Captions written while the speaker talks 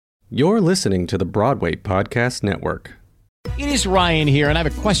You're listening to the Broadway Podcast Network. It is Ryan here, and I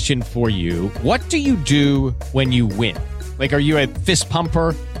have a question for you. What do you do when you win? Like, are you a fist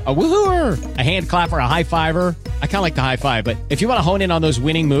pumper, a woohooer, a hand clapper, a high fiver? I kind of like the high five, but if you want to hone in on those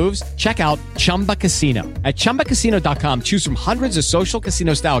winning moves, check out Chumba Casino. At ChumbaCasino.com, choose from hundreds of social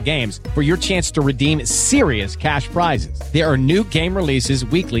casino-style games for your chance to redeem serious cash prizes. There are new game releases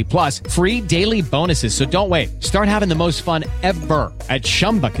weekly, plus free daily bonuses, so don't wait. Start having the most fun ever at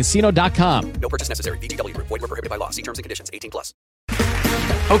ChumbaCasino.com. No purchase necessary. VGW. Void where prohibited by law. See terms and conditions. 18+.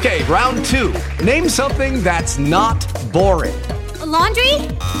 Okay, round two. Name something that's not boring. A laundry?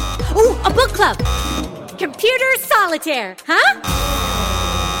 Ooh, a book club. Computer solitaire, huh?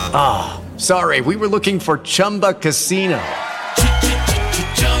 Ah, sorry, we were looking for Chumba Casino.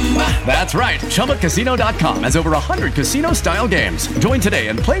 That's right, ChumbaCasino.com has over 100 casino-style games. Join today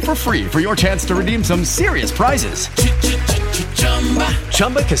and play for free for your chance to redeem some serious prizes.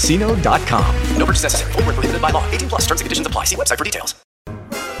 ChumbaCasino.com. No purchase necessary. Void where prohibited by law. 18+. Terms and conditions apply. See website for details.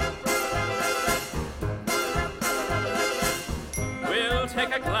 We'll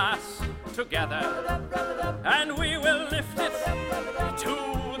take a glass together, and we will lift it to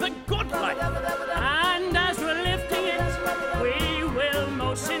the good life. And as we're lifting it, we will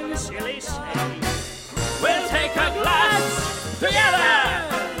most sincerely say, we'll take a glass together.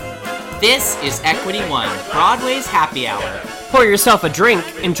 This is Equity One, Broadway's happy hour. Pour yourself a drink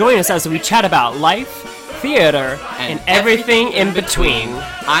and join us as we chat about life, theater, and everything in between.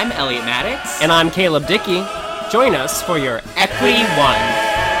 I'm Elliot Maddox. And I'm Caleb Dickey. Join us for your Equity One.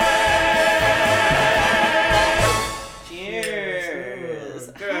 Cheers.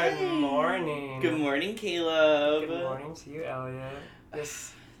 Good morning. Good morning, Caleb. Good morning to you, Elliot.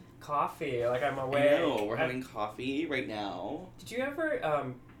 This coffee, like I'm I awake. know, we're having coffee right now. Did you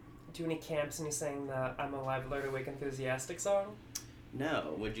ever do any camps and you sang the I'm Alive, Alert, Awake, Enthusiastic song?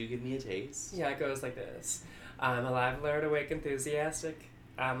 No, would you give me a taste? Yeah, it goes like this. I'm alive, alert, awake, enthusiastic.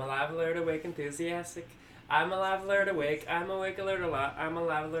 I'm alive, alert, awake, enthusiastic. I'm alive, alert, awake. I'm awake, alert, a lot. I'm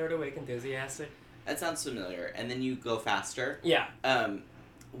alive, alert, awake, enthusiastic. That sounds familiar. And then you go faster. Yeah.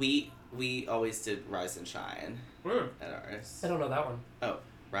 We always did Rise and Shine at ours. I don't know that one. Oh.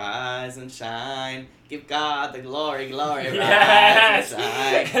 Rise and shine, give God the glory, glory, Yes! rise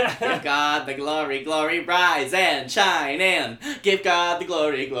and shine. Give God the glory, glory, rise and shine, and give God the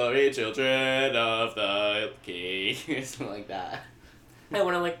glory, glory, children of the King. Something like that. I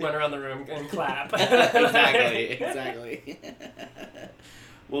want to like run around the room and clap. Exactly.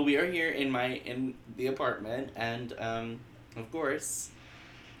 Well, we are here in the apartment, and of course,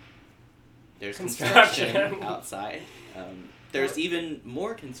 there's construction outside. There's even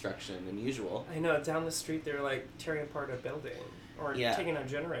more construction than usual. I know, down the street they're like tearing apart a building or taking a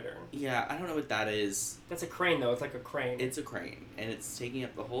generator. Yeah, I don't know what that is. That's a crane though, it's like a crane. It's a crane, and it's taking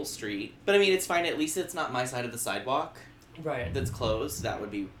up the whole street. But I mean, it's fine, at least it's not my side of the sidewalk. Right. That's closed. That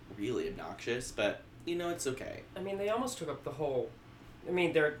would be really obnoxious, but, you know, it's okay. I mean, they almost took up the whole... I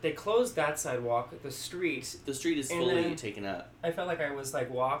mean, they closed that sidewalk, the street. The street is fully taken up. I felt like I was like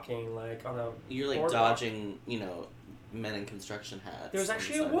walking like on a You're like boardwalk. dodging, you know, men in construction hats. There was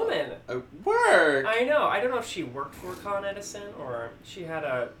actually a woman. A work! I know. I don't know if she worked for Con Edison or she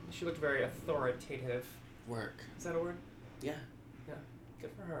looked very authoritative. Work. Is that a word? Yeah. Yeah.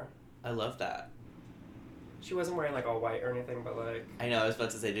 Good for her. I love that. She wasn't wearing like all white or anything, but like... I know, I was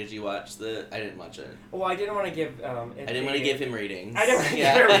about to say, did you watch I didn't watch it. Well, I didn't want to give I didn't want to give him ratings. I didn't want to give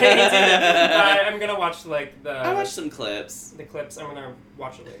him ratings either. I'm going to watch like the... I watched some clips. The clips. I'm going to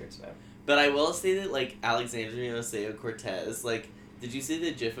watch it later today. But I will say that, like, Alexandria Ocasio-Cortez, like, did you see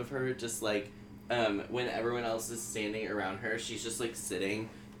the gif of her just, like, when everyone else is standing around her, she's just, like,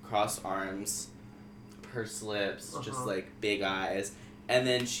 sitting, crossed arms, pursed lips, just, like, big eyes, and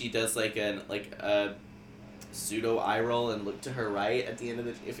then she does, like, a pseudo eye roll and look to her right at the end of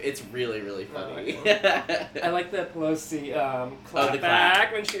the gif. It's really, really funny. I like the Pelosi clap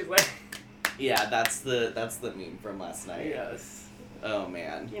back when she's like... Yeah, that's the meme from last night. Yes. Oh,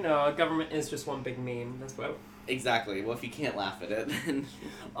 man. You know, government is just one big meme. That's what... Exactly. Well, if you can't laugh at it, then...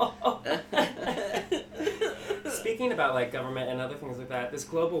 Speaking about, like, government and other things like that, this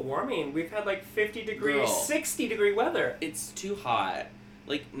global warming, we've had, like, 50-degree, 60-degree weather. It's too hot.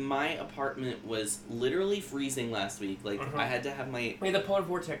 Like, my apartment was literally freezing last week. Like, I had to have my... We had the polar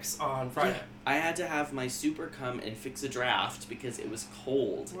vortex on Friday. Yeah, I had to have my super come and fix a draft because it was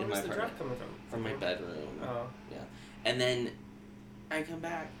cold in my apartment. Where was the draft coming from? From my bedroom. Oh. Yeah. And then I come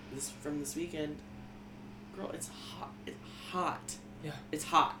back from this weekend. Girl, it's hot. It's hot. Yeah. It's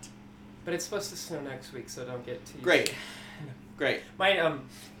hot. But it's supposed to snow next week, so don't get too... Great. Great. My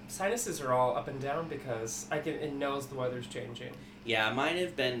sinuses are all up and down because it knows the weather's changing. Yeah, mine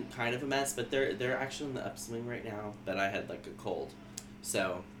have been kind of a mess, but they're actually in the upswing right now. But I had like a cold,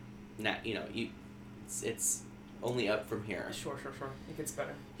 so now it's only up from here. Sure. It gets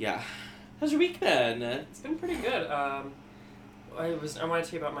better. Yeah. How's your week been? It's been pretty good. I want to tell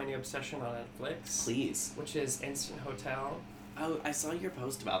you about my new obsession on Netflix. Please. Which is Instant Hotel. Oh, I saw your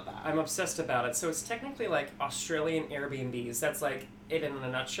post about that. I'm obsessed about it. So it's technically like Australian Airbnbs. That's like it in a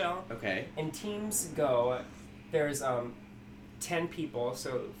nutshell. Okay. And teams go, there's 10 people,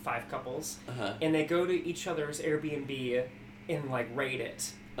 so 5 couples, and they go to each other's Airbnb and like rate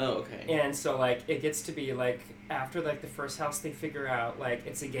it. Oh, okay. And so like it gets to be like after like the first house they figure out like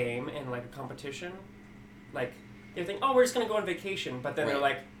it's a game and like a competition, like they think, oh, we're just gonna go on vacation, but then they're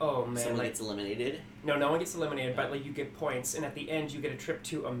like, oh man, someone like, gets eliminated. No one gets eliminated, but like you get points, and at the end you get a trip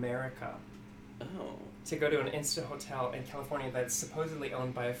to America. Oh. To go to an instant hotel in California that's supposedly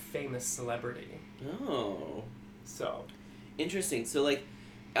owned by a famous celebrity. Oh. So. Interesting. So like,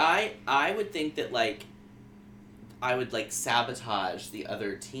 I would think that like, I would like sabotage the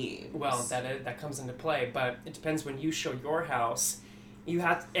other teams. Well, that comes into play, but it depends when you show your house. You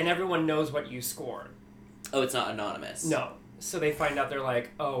have, and everyone knows what you scored. Oh, it's not anonymous. No. So they find out, they're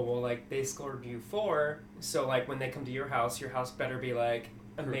like, oh, well, like, they scored you 4, so, like, when they come to your house better be, like,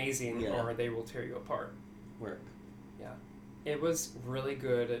 amazing, or they will tear you apart. Work. Yeah. It was really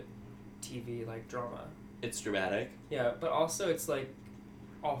good TV, like, drama. It's dramatic. Yeah, but also it's, like,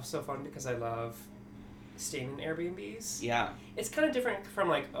 also fun because I love staying in Airbnbs. Yeah. It's kind of different from,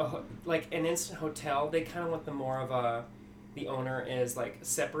 like an instant hotel. They kind of want the more of a, the owner is, like,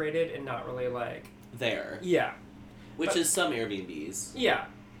 separated and not really, like... There. Yeah. Which is some Airbnbs. Yeah.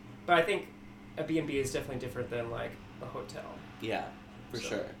 But I think a B&B is definitely different than, like, a hotel. Yeah, for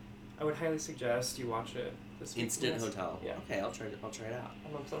sure. I would highly suggest you watch it this week. Instant Hotel. Yeah. Okay, I'll try it out.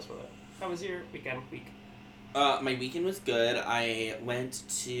 I'm obsessed with it. How was your week? My weekend was good. I went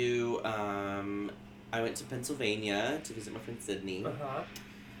to Pennsylvania to visit my friend Sydney.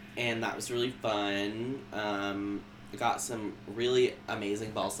 And that was really fun. I got some really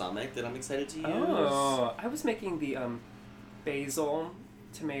amazing balsamic that I'm excited to use. Oh, I was making the basil,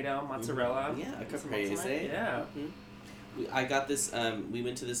 tomato, mozzarella. Yeah, caprese. Yeah. Mm-hmm. I got this, we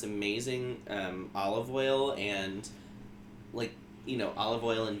went to this amazing olive oil and, like, olive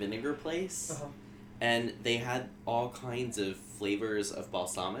oil and vinegar place. And they had all kinds of flavors of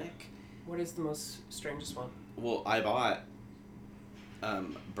balsamic. What is the most strangest one? Well, I bought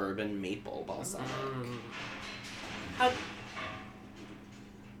bourbon maple balsamic.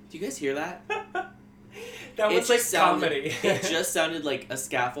 Do you guys hear that? That was like comedy. It just sounded like a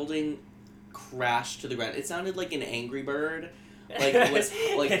scaffolding crashed to the ground. It sounded like an Angry Bird, like was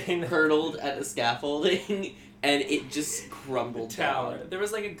like hurtled at the scaffolding, and it just crumbled down. There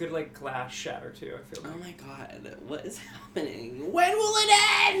was like a good like glass shatter too. I feel like. Oh my god, what is happening? When will it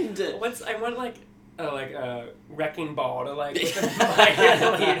end? I want like a wrecking ball to like with a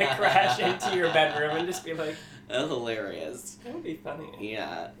violin to crash into your bedroom and just be like. Oh, hilarious. That would be funny.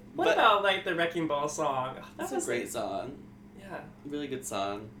 Yeah. What about like the Wrecking Ball song? Oh, that's a great song. Yeah. Really good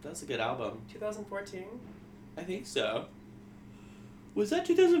song. That was a good album. 2014? I think so. Was that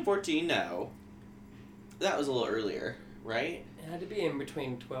 2014? No. That was a little earlier, right? It had to be in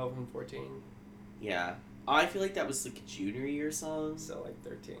between 12 and 14. Yeah. I feel like that was like a junior year song. So like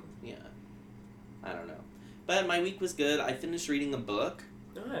 13. Yeah. I don't know. But my week was good. I finished reading a book.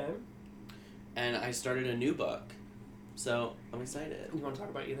 Alright. And I started a new book. So, I'm excited. You want to talk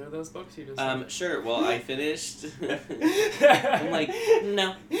about either of those books? You just sure. Well, I finished... I'm like,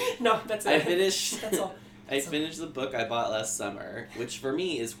 no. No, that's it. I finished... That's all. I finished the book I bought last summer, which for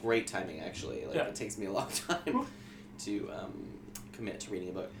me is great timing, actually. Like, It takes me a long time to commit to reading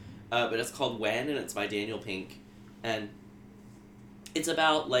a book. But it's called When, and it's by Daniel Pink. And it's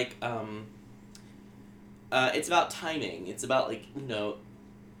about, like, it's about timing. It's about, like,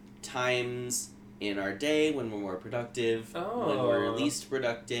 times in our day when we're more productive, when we're least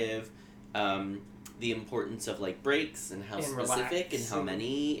productive, the importance of like breaks and how specific and how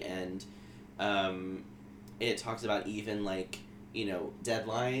many, and it talks about even like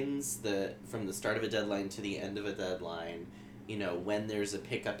deadlines, from the start of a deadline to the end of a deadline, when there's a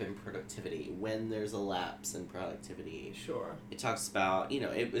pickup in productivity, when there's a lapse in productivity. Sure. It talks about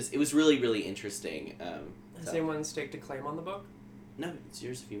it was really, really interesting. Has anyone staked a claim on the book? No, it's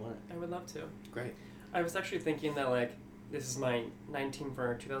yours if you want it. I would love to. Great. I was actually thinking that, like, this is my 19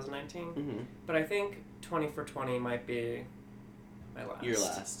 for 2019, but I think 20 for 20 might be my last. Your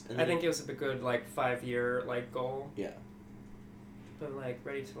last. I think it was a good, like, 5-year, like, goal. Yeah. But, like,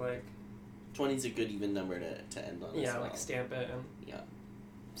 ready to, like... 20 is a good even number to end on. Yeah, as well. like, stamp it and... Yeah.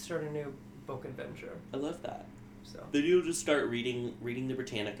 Start a new book adventure. I love that. So Then you'll just start reading the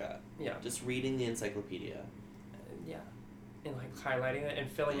Britannica. yeah, Just reading the encyclopedia. yeah, and like highlighting it and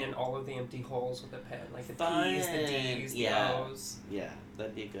filling in all of the empty holes with a pen, like the Fun. P's, the D's, the Yeah. O's, Yeah,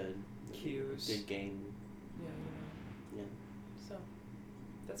 that'd be a good Q's. good game. Yeah, Yeah. So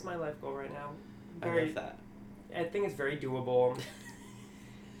that's my life goal right now. I love that. I think it's very doable.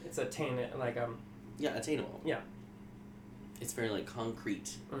 It's attainable, like Yeah, attainable. yeah. It's very like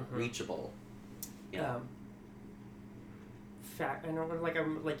concrete, Mhm. reachable. Yeah. Fact, I know,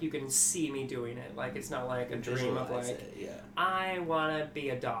 like you can see me doing it. Like it's not like a dream of Visualize like it, yeah. I want to be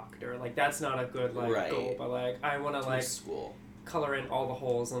a doctor. Like that's not a good like Right. goal. But like I want to To like school. color in all the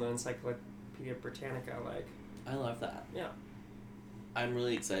holes in the Encyclopedia Britannica. Like I love that. yeah. I'm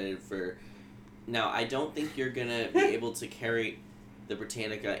really excited for. Now, I don't think you're gonna be able to carry the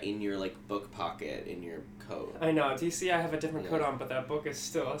Britannica in your like book pocket in your coat. I know. Do you see? I have a different Yeah. coat on, but that book is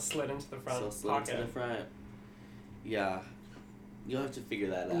still slid into the front So slid pocket. to the front. Yeah, you'll have to figure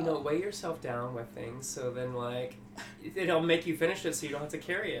that out. You know, weigh yourself down with things, so then like it'll make you finish it, so you don't have to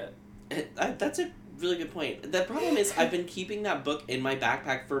carry it. That's a really good point. The problem is I've been keeping that book in my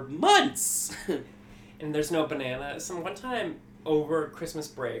backpack for months. And there's no banana. One time over Christmas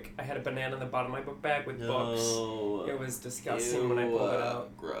break, I had a banana in the bottom of my book bag with books. It was disgusting when I pulled it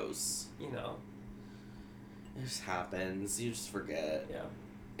out. Gross. You know. It just happens. You just forget. Yeah.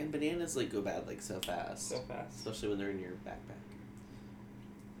 And bananas like go bad like so fast. So fast. Especially when they're in your backpack.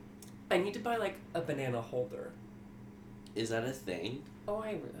 I need to buy like a banana holder. Is that a thing? Oh,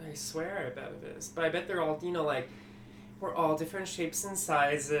 I swear I bet it is. But I bet they're all, you know, like, we're all different shapes and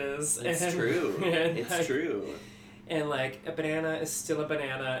sizes. It's and, true. And It's like, true. And like a banana is still a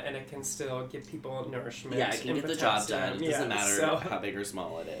banana, and it can still give people nourishment. Yeah, it can and get the job potassium. done. It doesn't Yeah, matter so, how big or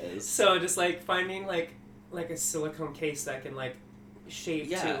small it is. So just like finding like a silicone case that can like shape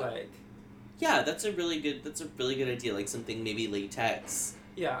Yeah. to like. Yeah, that's a really good idea. Like something maybe latex.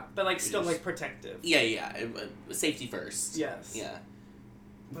 Yeah, but like still Just- like protective. Yeah. Safety first. Yes. Yeah.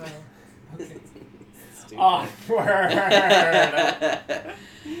 Well, okay. Stupid. Awkward.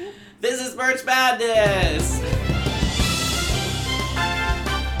 This is Merch Madness!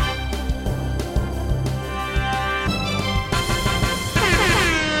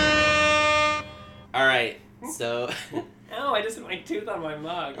 Alright, so... Oh, I just hit my tooth on my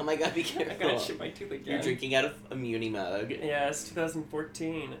mug. Oh my god, be I careful. gotta chip my tooth again. You're drinking out of a Muni mug. Yeah, it's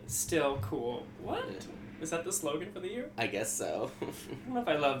 2014. Still cool. What? Is that the slogan for the year? I guess so. I don't know if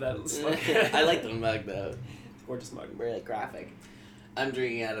I love that slogan. I like the mug though. Gorgeous mug. Very like, graphic. I'm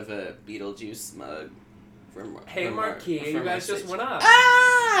drinking out of a Beetlejuice mug from Hey, from Marquis, our- you from guys our just stage. went up.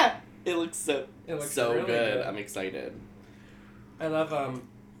 Ah! It looks so really good. good. I'm excited. I love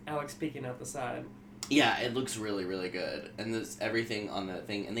Alex peeking out the side. Yeah, it looks really, really good. And there's everything on the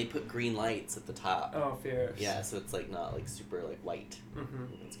thing. And they put green lights at the top. Oh, fierce. Yeah, so it's like not like super like white. Mm-hmm.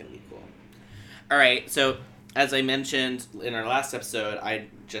 It's gonna be cool. Alright, so as I mentioned in our last episode, I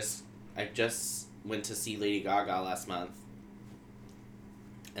just went to see Lady Gaga last month.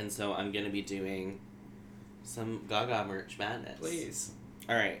 And so I'm gonna be doing some Gaga merch madness. Please.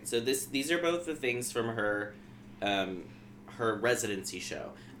 Alright, so these are both the things from her her residency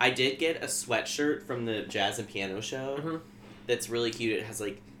show. I did get a sweatshirt from the jazz and piano show Mm-hmm. that's really cute. It has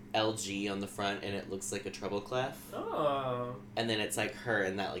like LG on the front and it looks like a treble clef. Oh. And then it's like her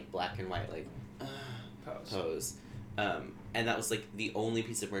in that like black and white like pose. And that was like the only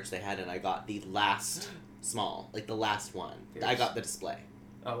piece of merch they had, and I got the last small, like the last one. I Fierce. got the display.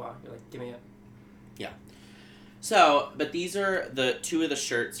 Oh, wow. You're like, give me it. Yeah. So, but these are the two of the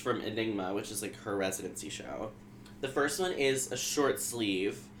shirts from Enigma, which is like her residency show. The first one is a short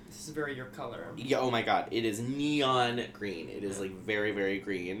sleeve. This is very your color. Yeah, oh my god, it is neon green. It is like very, very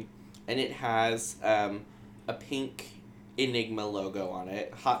green. And it has a pink Enigma logo on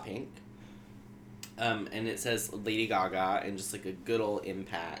it, hot pink. And it says Lady Gaga and just like a good old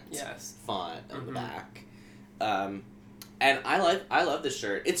impact Yes. font on the Mhm. back. And I love this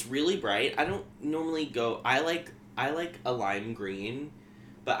shirt. It's really bright. I don't normally go. I like a lime green,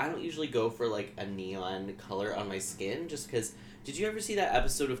 but I don't usually go for like a neon color on my skin. Just because. Did you ever see that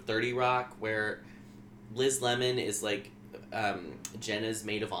episode of 30 Rock where Liz Lemon is like Jenna's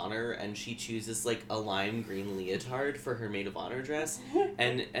maid of honor, and she chooses like a lime green leotard for her maid of honor dress,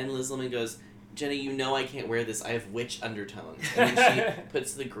 and Liz Lemon goes, Jenna, you know I can't wear this. I have witch undertones. And then she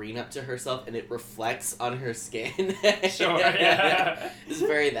puts the green up to herself, and it reflects on her skin. Sure, yeah. It's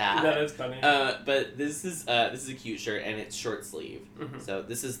very that. That is funny. But this is a cute shirt, and it's short sleeve. Mhm. So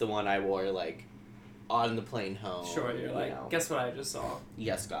this is the one I wore like on the plane home. Sure, you're like, know. guess what I just saw?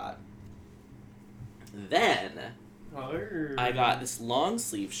 Yes, God. Then I got this long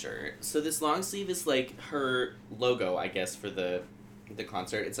sleeve shirt. So this long sleeve is like her logo, I guess, for the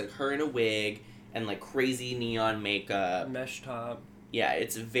concert. It's like her in a wig and like crazy neon makeup. Mesh top. Yeah,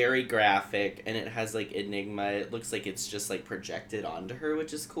 it's very graphic, and it has like Enigma. It looks like it's just like projected onto her,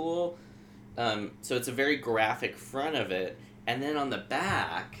 which is cool. So it's a very graphic front of it, and then on the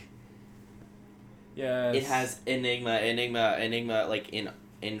back, yes, it has Enigma, like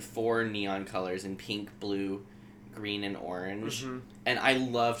in 4 neon colors, in pink, blue, green, and orange. Mm-hmm. And I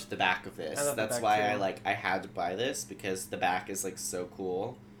loved the back of this. That's back why too. I had to buy this, because the back is like so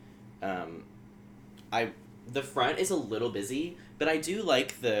cool. The front is a little busy, but I do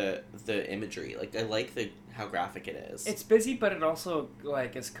like the imagery. Like, I like how graphic it is. It's busy, but it also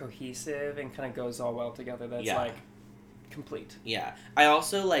like is cohesive and kind of goes all well together. That's like complete. Yeah. I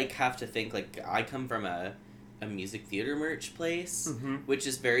also like have to think, like, I come from a music theater merch place, Mm-hmm. which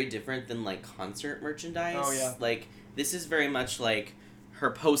is very different than like concert merchandise. Oh, yeah. Like, this is very much like her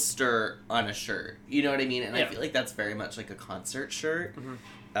poster on a shirt. You know what I mean? And I feel like that's very much like a concert shirt. Mm-hmm.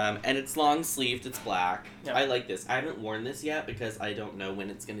 And it's long sleeved, it's black. Yeah. I like this. I haven't worn this yet because I don't know when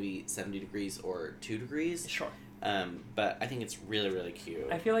it's going to be 70 degrees or 2 degrees. Sure. But I think it's really, really cute.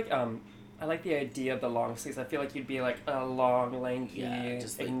 I feel like I like the idea of the long sleeves. I feel like you'd be like a long, lanky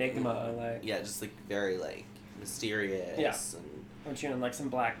just like, Enigma, like yeah, just like very like mysterious. Yeah. And aren't you in like some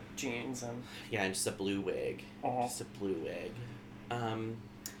black jeans and yeah, and just a blue wig. Uh-huh. Just a blue wig.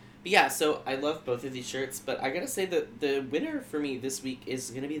 But yeah, so I love both of these shirts, but I gotta say that the winner for me this week is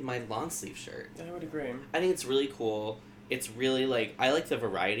gonna be my long sleeve shirt. I would agree. I think it's really cool. It's really like, I like the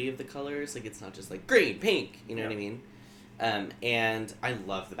variety of the colors. Like, it's not just like green, pink, you know what I mean? And I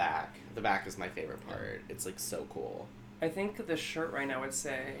love the back. The back is my favorite part. It's like so cool. I think the shirt right now would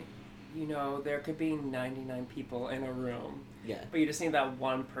say, you know, there could be 99 people in a room. Yeah. But you just need that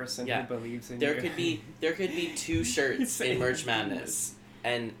one person who believes in There you. could be 2 shirts in Merch Madness,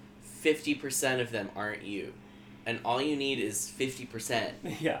 and 50% of them aren't you. And all you need is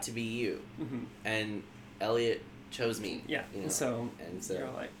 50% to be you. Mm-hmm. And Elliot chose me. Yeah. You know? So you're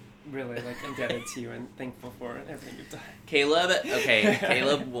like really like indebted to you and thankful for everything you've done.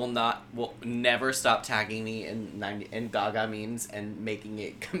 Caleb will never stop tagging me in Gaga memes and making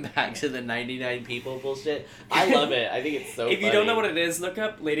it come back to the 99 people bullshit. I love it. I think it's so If you don't know what it is, look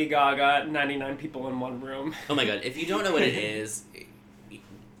up Lady Gaga, 99 people in one room. Oh my god, if you don't know what it is,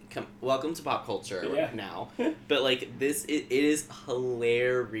 welcome to pop culture now. But like this, it is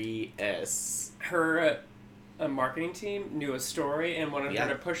hilarious. Her marketing team knew a story and wanted her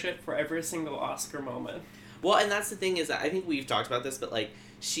to push it for every single Oscar moment. Well, and that's the thing is that I think we've talked about this, but like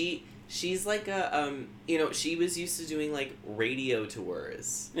she's like a you know, she was used to doing like radio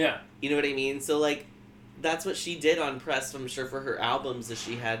tours. Yeah. You know what I mean? So like that's what she did on press, I'm sure, for her albums, is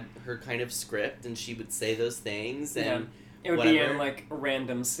she had her kind of script and she would say those things and it would be in like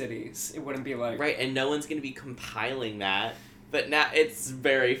random cities. It wouldn't be like right, and no one's gonna be compiling that. But now it's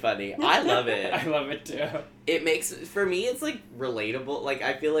very funny. I love it. I love it too. It makes, for me, it's like relatable. Like,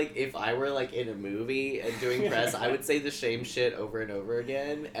 I feel like if I were like in a movie and doing press, I would say the same shit over and over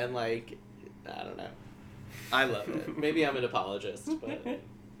again. And like, I don't know. I love it. Maybe I'm an apologist, but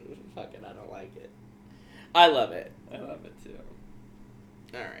fuck it, I don't like it. I love it. I love it too.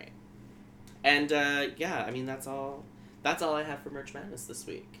 Alright. And yeah, I mean, that's all I have for Merch Madness this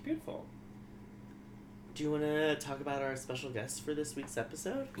week. Beautiful. Do you want to talk about our special guest for this week's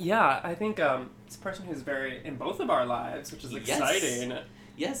episode? Yeah, I think it's a person who's very in both of our lives, which is exciting.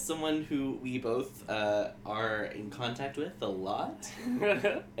 Yes, someone who we both are in contact with a lot.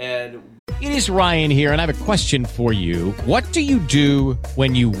 And it is Ryan here, and I have a question for you. What do you do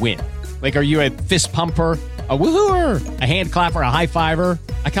when you win? Like, are you a fist pumper, a woohooer, a hand clapper, a high fiver?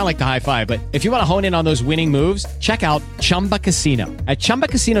 I kind of like the high five, but if you want to hone in on those winning moves, check out Chumba Casino. At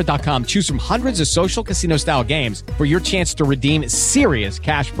ChumbaCasino.com, choose from hundreds of social casino-style games for your chance to redeem serious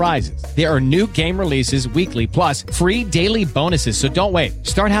cash prizes. There are new game releases weekly, plus free daily bonuses. So don't wait.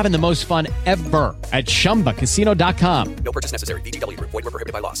 Start having the most fun ever at ChumbaCasino.com. No purchase necessary. VGW. Void where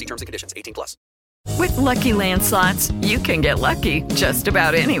prohibited by law. See terms and conditions. 18+. With Lucky Land Slots, you can get lucky just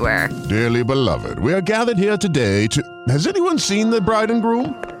about anywhere. Dearly beloved, we are gathered here today to... Has anyone seen the bride and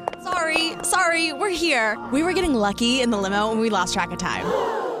groom? Sorry, we're here. We were getting lucky in the limo and we lost track of time.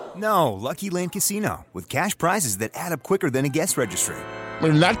 No, Lucky Land Casino, with cash prizes that add up quicker than a guest registry.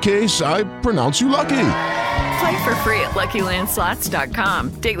 In that case, I pronounce you lucky. Play for free at LuckyLandSlots.com.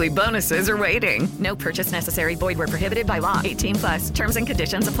 Daily bonuses are waiting. No purchase necessary. Void where prohibited by law. 18+. Terms and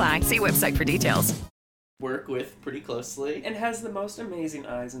conditions apply. See website for details. Work with pretty closely. And has the most amazing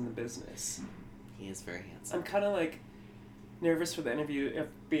eyes in the business. He is very handsome. I'm kind of like nervous for the interview of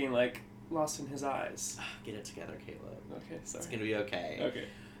being like, lost in his eyes. Get it together, Caleb. Okay, sorry. It's gonna be okay. Okay.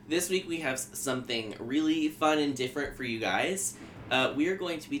 This week we have something really fun and different for you guys. We are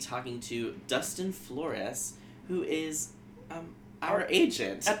going to be talking to Dustin Flores, who is our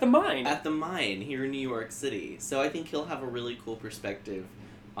agent. At the mine. At the mine here in New York City. So I think he'll have a really cool perspective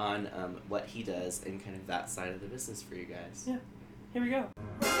on what he does and kind of that side of the business for you guys. Yeah. Here we go.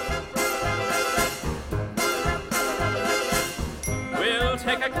 We'll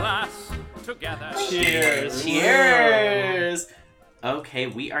take a glass together. Cheers! Cheers! Okay,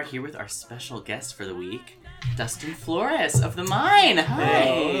 we are here with our special guest for the week, Dustin Flores of The Mine. Hi!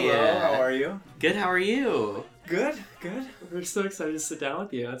 Hello, how are you? Good, how are you? Good, good. We're so excited to sit down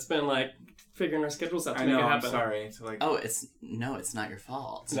with you. It's been like figuring our schedules out to I make know, it I'm happen. sorry. To, like, Oh, it's not your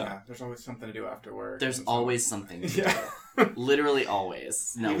fault. Yeah, there's always something to do after work. There's always something to do. Yeah. Literally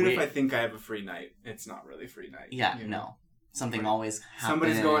always. No, Even if I think I have a free night, it's not really free night. Yeah, you know? no. Something always happens.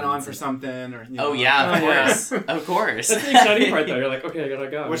 Somebody's going on for something, or you know. Oh yeah, of course, of course. That's the exciting part, though. You're like, okay, I gotta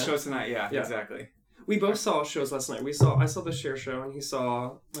go. What show's tonight? Yeah, Yeah. exactly. We both saw shows last night. I saw the Cher show, and he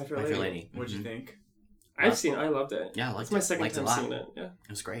saw My Fair Lady. What'd you think? I loved it. Yeah, I liked It's my it. second Liked it time a lot. seeing it. Yeah. It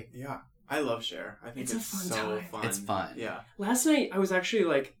was great. Yeah, I love Cher. I think It's it's a fun so time. fun. It's fun. Yeah. Last night, I was actually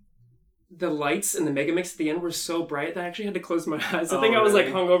like, the lights and the Megamix at the end were so bright that I actually had to close my eyes. I think I was like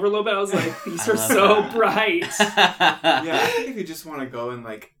really? hungover a little bit. I was like, these I are love so that. bright. Yeah, I think if you just want to go and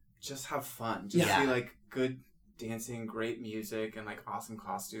like just have fun, just Yeah. see like good dancing, great music, and like awesome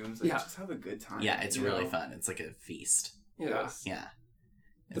costumes, like, Yeah. just have a good time. Yeah, it's you really know? fun. It's like a feast. Yeah. Yeah.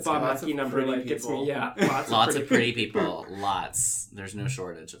 The It's Bob good. Lots Mackie of number pretty like gets people. me. Yeah. Lots of pretty people. Lots. There's no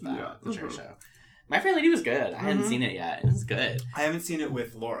shortage of that. Yeah. The Cher show. My Fair Lady was good. I hadn't seen it yet. It was good. I haven't seen it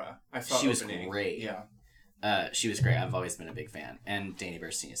with Laura. I saw She was opening. great. Yeah. She was great. I've always been a big fan. And Danny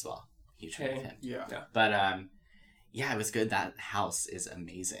Burstein as well. Huge fan of him. Yeah. But yeah, it was good. That house is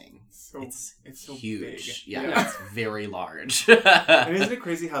amazing. So, it's so huge. big. Yeah, it's very large. And isn't it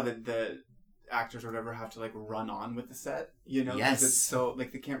crazy how the actors or whatever have to like run on with the set? You know, 'cause Yes. it's so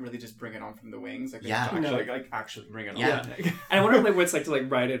like they can't really just bring it on from the wings. Like they Yeah. have to No. actually bring it Yeah. on. And I wonder like what it's like to like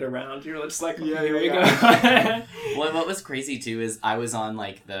ride it around. You're just like, Yeah, here we yeah. go. Well, what was crazy too is I was on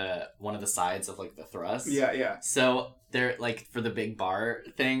like one of the sides of like the thrust. Yeah. So there, like for the big bar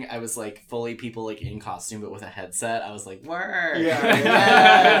thing, I was like fully people like in costume but with a headset. I was like, "Word, Yeah.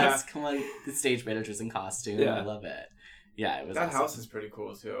 yes, come on!" The stage managers in costume. Yeah. I love it. Yeah, it was. That awesome. house is pretty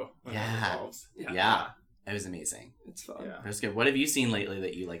cool too. when it Yeah. evolves. Yeah, it was amazing. It's fun. Yeah. It was good. What have you seen lately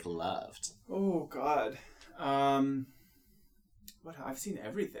that you like loved? Oh God. What I've seen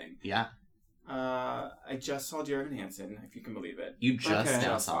everything. Yeah, I just saw Dear Evan Hansen, if you can believe it. you just Okay.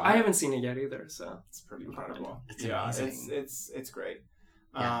 now saw. I it. haven't seen it yet either, so It's pretty incredible. It's yeah, amazing. it's great.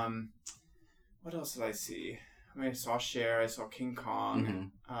 Yeah. What else did I see? I mean, I saw Cher, I saw King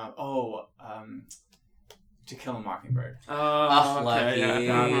Kong. Mm-hmm. To Kill a Mockingbird. oh, lucky. yeah.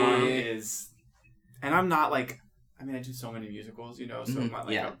 That one is, and I'm not like, I mean, I do so many musicals, you know, so I'm not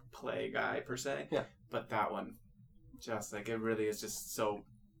like Yeah. a play guy per se. Yeah. But that one, just like, it really is just so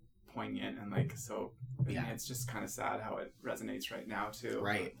poignant and like so. I mean, Yeah. it's just kind of sad how it resonates right now too.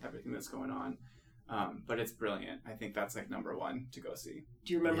 Right. with everything that's going on. But it's brilliant. I think that's like number one to go see.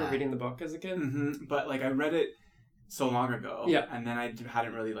 Do you remember Yeah. reading the book as a kid? Mm-hmm. But like I read it so long ago, Yeah. and then I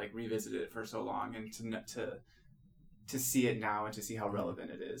hadn't really like revisited it for so long, and to see it now and to see how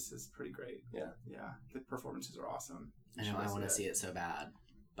relevant it is pretty great. Yeah. The performances are awesome. I know I want to see it so bad,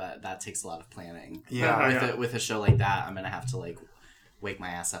 but that takes a lot of planning. Yeah. With a show like that, I'm gonna have to like wake my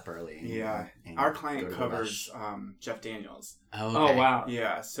ass up early. And Our go client to the covers rush. Jeff Daniels. Oh, okay. Oh wow.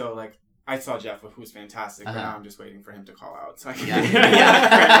 Yeah, so like I saw Jeff, who's fantastic, but now I'm just waiting for him to call out. So I can...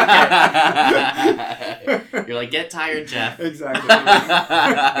 Yeah. You're like, get tired, Jeff. Exactly.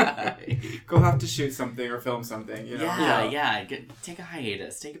 Go have to shoot something or film something, you know? Yeah. Take a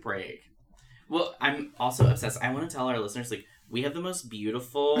hiatus. Take a break. Well, I'm also obsessed. I want to tell our listeners, like, we have the most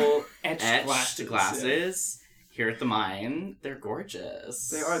beautiful etched glasses here at the mine. They're gorgeous.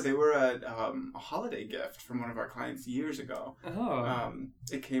 They are. They were a holiday gift from one of our clients years ago. Oh.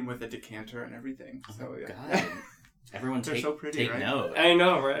 It came with a decanter and everything. So yeah. God. Everyone They're take, so pretty, take right? note. I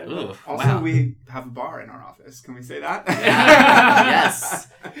know, right? Ooh, Also, wow. we have a bar in our office. Can we say that? Yes.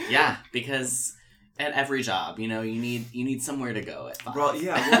 Yeah, because at every job, you know, you need somewhere to go at 5. Well,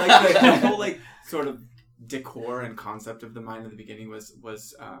 yeah. Well, like the whole like sort of decor and concept of the mine at the beginning was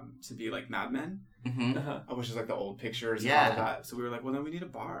to be like Mad Men, which is like the old pictures and all of that. So we were like, well, then we need a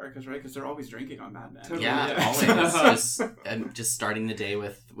bar because they're always drinking on Mad Men. Totally. Yeah, always. just starting the day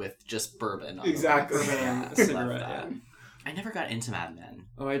with just bourbon. On Exactly. The Bourbon yeah, and a cigarette, love that. yeah. I never got into Mad Men.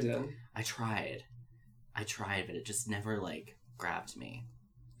 Oh, I did. I tried, but it just never like grabbed me.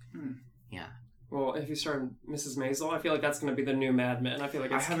 Yeah. Well, if you start Mrs. Maisel, I feel like that's going to be the new Mad Men. I feel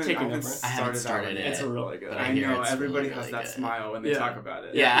like it's taking over. I haven't started it. It's really good. I know everybody has that smile when they talk about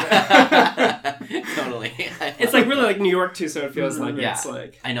it. Yeah. Totally. It's like really like New York too, so it feels like it's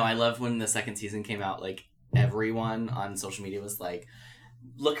like. I know. I love when the second season came out. Like everyone on social media was like,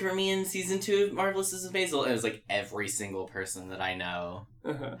 "Look for me in season 2 of Marvelous Mrs. Maisel." It was like every single person that I know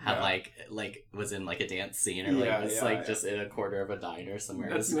had like was in like a dance scene or like just in a corner of a diner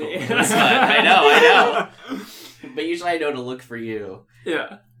somewhere. That's cool. me. It was fun. I know. But usually I know to look for you.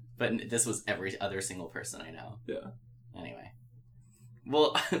 Yeah. But this was every other single person I know. Yeah. Anyway.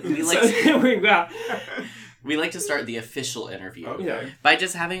 Well, we like to start the official interview by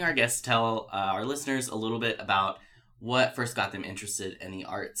just having our guests tell our listeners a little bit about what first got them interested in the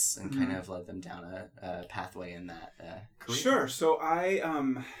arts and kind of led them down a pathway in that career. Sure. So I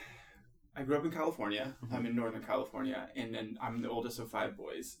grew up in California. I'm in Northern California, and I'm the oldest of 5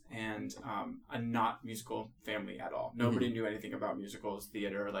 boys, and a not musical family at all. Nobody knew anything about musicals,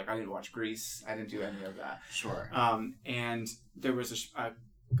 theater. Like I didn't watch Grease. I didn't do any of that. Sure. And there was a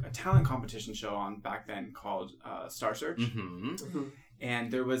talent competition show on back then called Star Search,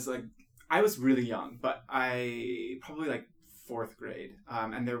 and there was like. I was really young, but I probably like 4th grade.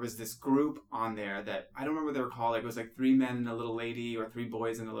 And there was this group on there that I don't remember what they were called. Like, it was like 3 men and a little lady or 3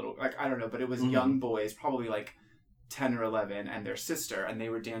 boys and a little, like, I don't know, but it was young boys, probably like 10 or 11 and their sister. And they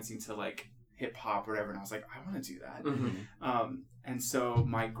were dancing to like hip hop or whatever. And I was like, I want to do that. And so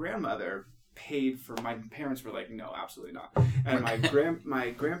my grandmother paid for, my parents were like, no, absolutely not. And my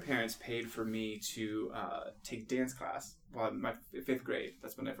grandparents paid for me to take dance class while in my 5th grade.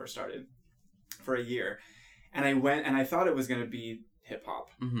 That's when I first started. For a year, and I went and I thought it was going to be hip hop,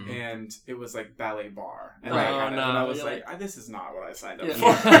 and it was like ballet bar, and and I was like, this is not what I signed up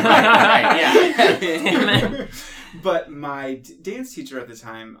for. But my dance teacher at the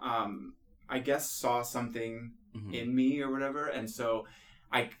time, I guess saw something in me or whatever, and so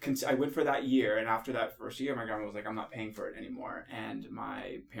I went for that year, and after that first year, my grandma was like, I'm not paying for it anymore, and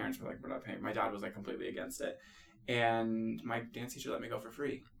my parents were like, we're not paying. My dad was like completely against it. And my dance teacher let me go for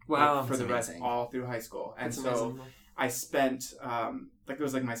free. Wow. Like, for the rest, all through high school. And that's so amazing. I spent, like, it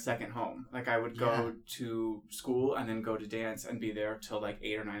was like my second home. Like, I would go to school and then go to dance and be there till like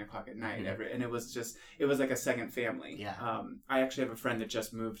 8 or 9 o'clock at night. And it was like a second family. Yeah. I actually have a friend that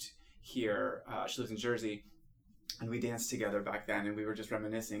just moved here. She lives in Jersey. And we danced together back then, and we were just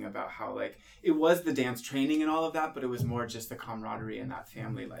reminiscing about how, like, it was the dance training and all of that, but it was more just the camaraderie in that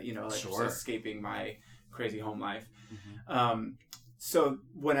family, like, you know, like just escaping my crazy home life. So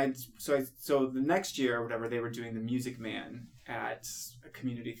the next year or whatever, they were doing The Music Man at a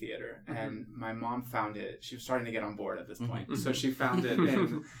community theater, and my mom found it. She was starting to get on board at this point, so she found it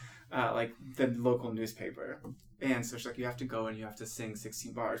in like the local newspaper. And so she's like, you have to go and you have to sing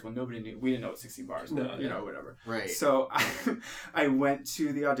 16 bars. Well, nobody knew. We didn't know what 16 bars were, you know, whatever. Right. So I went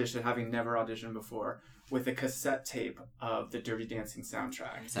to the audition, having never auditioned before, with a cassette tape of the Dirty Dancing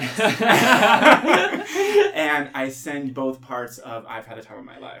soundtrack. And I sang both parts of I've Had the Time of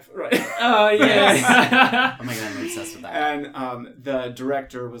My Life. Right. Oh, yes. Oh my God, I'm obsessed with that. And the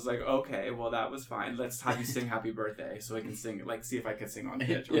director was like, okay, well, that was fine. Let's have you sing Happy Birthday so I can sing, like, see if I could sing on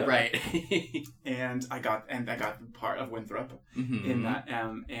pitch. Right. And I got the part of Winthrop in that,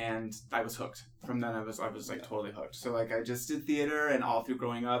 and I was hooked. From then I was like totally hooked. So like I just did theater, and all through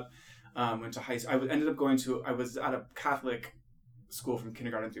growing up, went to high school. I was at a Catholic school from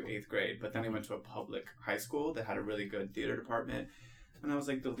kindergarten through 8th grade, but then I went to a public high school that had a really good theater department, and I was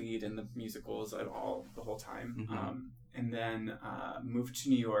like the lead in the musicals the whole time. And then moved to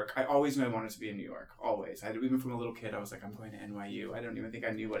New York. I always knew I wanted to be in New York. Always. Even from a little kid, I was like, I'm going to NYU. I don't even think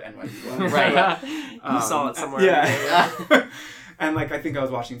I knew what NYU was. Right. You saw it somewhere. Yeah. And like, I think I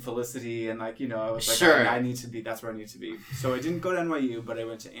was watching Felicity, and like, you know, I was like, sure. I need to be, that's where I need to be. So I didn't go to NYU, but I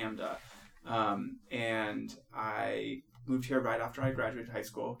went to AMDA. And I moved here right after I graduated high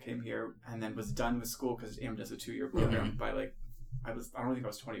school, came here, and then was done with school because AMDA is a 2-year program by like, I don't think I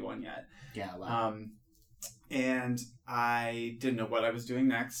was 21 yet. Yeah. Wow. And I didn't know what I was doing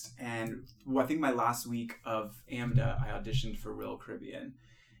next. And I think my last week of AMDA, I auditioned for Royal Caribbean.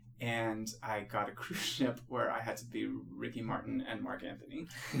 And I got a cruise ship where I had to be Ricky Martin and Mark Anthony.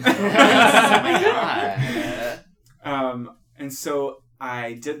 Oh my God. And so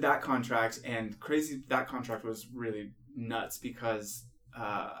I did that contract, and that contract was really nuts because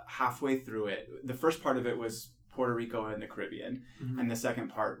halfway through it, the first part of it was Puerto Rico and the Caribbean. And the second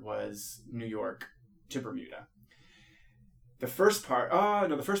part was New York to Bermuda. The first part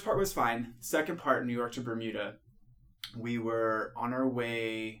was fine. Second part, New York to Bermuda, we were on our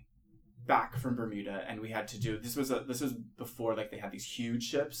way back from Bermuda, and we had to do this was before like they had these huge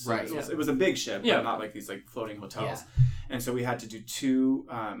ships. So right. It was a big ship, but not like these like floating hotels. Yeah. And so we had to do two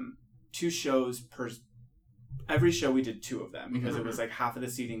shows per. Every show we did 2 of them because it was like half of the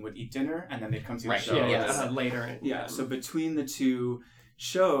seating would eat dinner and then they'd come see the show. Later. Yeah. So between the 2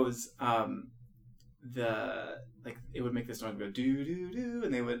 shows, it would make this noise go do do do,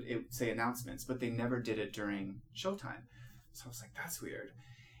 and it would say announcements, but they never did it during showtime. So I was like, that's weird.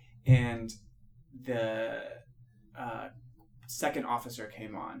 And the second officer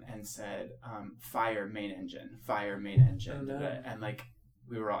came on and said, fire main engine. Oh, no. And like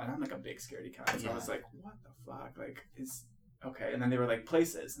we were all, and I'm like a big scaredy cat, so I was like, what the fuck? Like, is okay. And then they were like,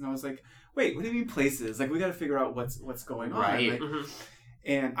 places, and I was like, wait, what do you mean places? Like, we got to figure out what's going on. Right. Like,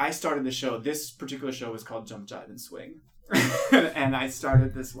 and I started the show. This particular show was called Jump, Jive, and Swing, and I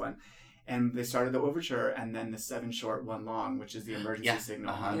started this one. And they started the overture, and then the 7 short, 1 long, which is the emergency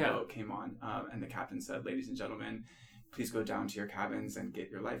signal on the boat, came on. And the captain said, "Ladies and gentlemen, please go down to your cabins and get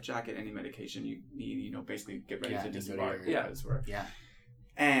your life jacket, any medication you need. Basically get ready to disembark."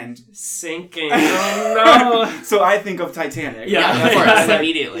 And sinking. Oh no! So I think of Titanic. Yeah, of course,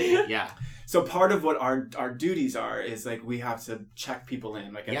 immediately. Yeah. So part of what our duties are is like we have to check people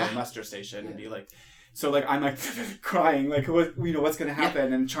in, like at the muster station, and be like. So, like, I'm, like, crying, like, what's going to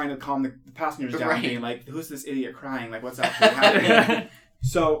happen? And trying to calm the passengers down, being like, who's this idiot crying? Like, what's actually happening?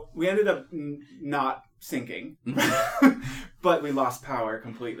 So, we ended up not sinking, but we lost power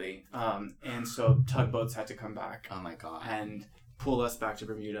completely. And so, tugboats had to come back. Oh, my God. And pull us back to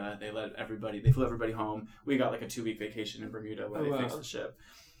Bermuda. They flew everybody home. We got, like, a 2-week vacation in Bermuda where they fixed the ship.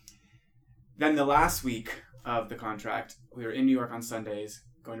 Then the last week of the contract, we were in New York on Sundays,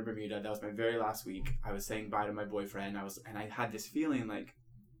 going to Bermuda. That was my very last week. I was saying bye to my boyfriend. And I had this feeling like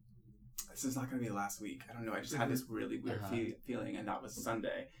this is not going to be the last week. I don't know. I just had this really weird feeling, and that was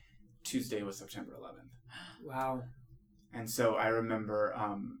Sunday. Tuesday was September 11th. Wow. And so I remember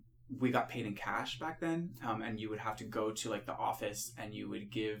we got paid in cash back then, and you would have to go to like the office, and you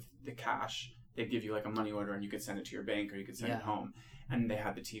would give the cash. They'd give you like a money order, and you could send it to your bank, or you could send it home. And they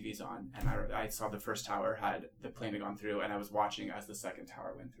had the TVs on, and I saw the first tower had the plane had gone through, and I was watching as the second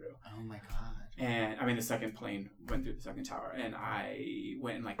tower went through. Oh my God! And I mean, the second plane went through the second tower, and I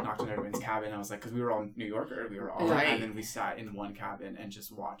went and like knocked on everyone's cabin. I was like, because we were all New Yorker, we were all, and then we sat in one cabin and just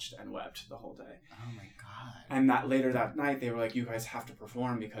watched and wept the whole day. Oh my God! And that later that night, they were like, you guys have to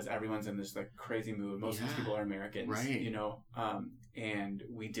perform because everyone's in this like crazy mood. Most of these people are Americans, right? And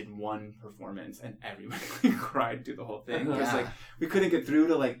we did one performance, and everybody cried through the whole thing because like we couldn't get through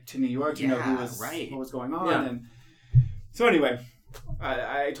to New York to know what was going on. And so anyway,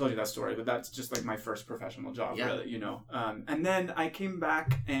 I told you that story, but that's just like my first professional job, really, And then I came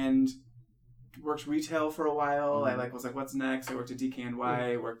back and worked retail for a while. I was like, what's next? I worked at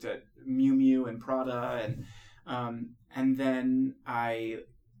DKNY, I worked at Miu Miu and Prada, and then I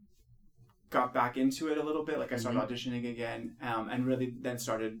got back into it a little bit. Like I started auditioning again, and really then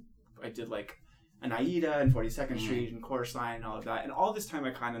I did like an Aida and 42nd Street and Chorus Line and all of that. And all this time I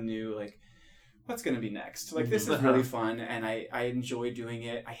kind of knew like, what's going to be next? Like this is really fun, and I enjoy doing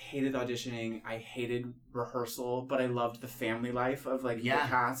it. I hated auditioning. I hated rehearsal, but I loved the family life of like the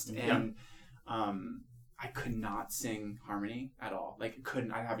cast. And I could not sing harmony at all. Like I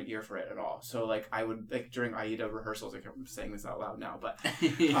didn't have an ear for it at all. So like I would like during Aida rehearsals, like I'm saying this out loud now, but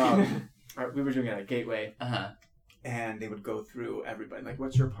we were doing it at Gateway, and they would go through everybody like,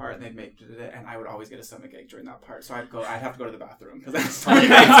 "What's your part?" And they'd make it, and I would always get a stomachache during that part. So I'd have to go to the bathroom because that's so.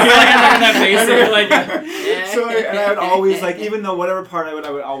 And I would always like, even though whatever part I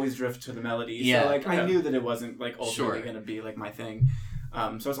would always drift to the melody. Yeah. So like I knew that it wasn't like ultimately going to be like my thing. So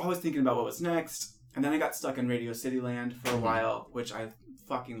I was always thinking about what was next, and then I got stuck in Radio City Land for a while, which I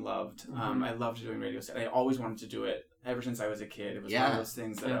fucking loved. I loved doing Radio City. I always wanted to do it ever since I was a kid. It was one of those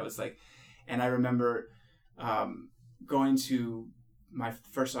things that I was like. And I remember going to my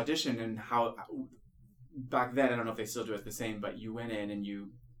first audition, and how back then, I don't know if they still do it the same, but you went in and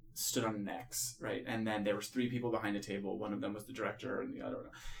you stood on an X, right? And then there was 3 people behind a table. One of them was the director and the other one.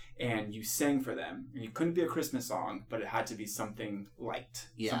 And you sang for them. And you couldn't be a Christmas song, but it had to be something light.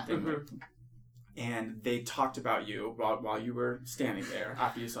 Yeah. And they talked about you while you were standing there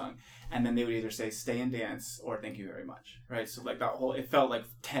after you sung. And then they would either say, stay and dance, or thank you very much. Right? So like that whole, it felt like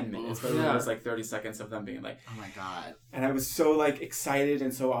 10 minutes, but it was like 30 seconds of them being like, oh my God. And I was so like excited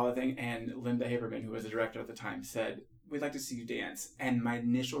and so all the thing. And Linda Haberman, who was the director at the time, said, we'd like to see you dance. And my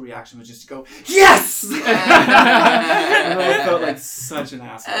initial reaction was just to go, yes! And I felt like such an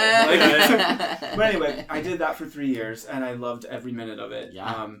asshole. But anyway, I did that for 3 years, and I loved every minute of it.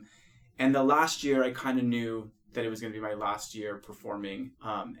 Yeah. And the last year, I kind of knew that it was going to be my last year performing.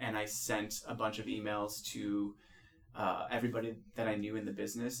 And I sent a bunch of emails to everybody that I knew in the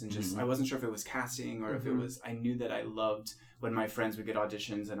business, and just I wasn't sure if it was casting or if it was. I knew that I loved when my friends would get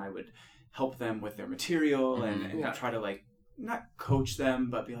auditions, and I would help them with their material and try to like not coach them,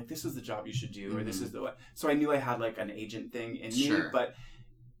 but be like, this is the job you should do, or this is the way. So I knew I had like an agent thing in me, but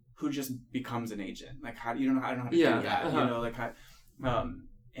who just becomes an agent? Like how do you don't know? I don't know how to do that. You know, like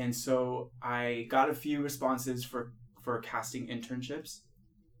and so I got a few responses for casting internships.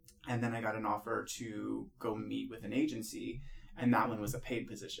 And then I got an offer to go meet with an agency, and that one was a paid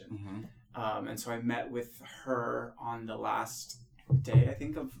position. And so I met with her on the last day, I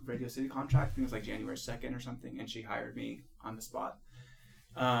think, of Radio City contract. I think it was like January 2nd or something, and she hired me on the spot.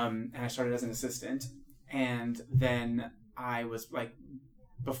 And I started as an assistant. And then I was like,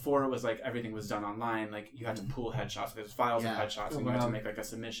 before it was like everything was done online, like you had to pull headshots. There's files of headshots, and you had to make like a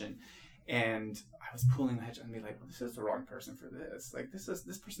submission. And I was pulling the headshot and be like, well, this is the wrong person for this. Like,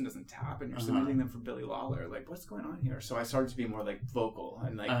 this person doesn't tap, and you're submitting them for Billy Lawler. Like, what's going on here? So I started to be more like vocal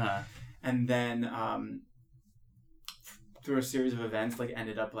and like, and then through a series of events, like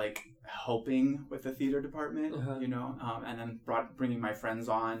ended up like helping with the theater department, you know, and then bringing my friends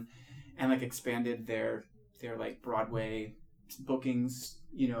on, and like expanded their like Broadway bookings,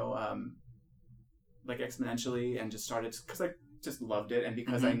 you know, like exponentially, and just started because I just loved it, and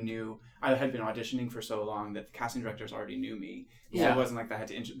because I knew I had been auditioning for so long that the casting directors already knew me, so it wasn't like I had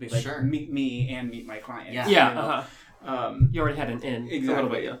to be like meet me and meet my client. You already had an in exactly. a little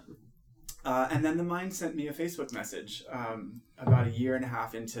bit, and then the Mind sent me a Facebook message about a year and a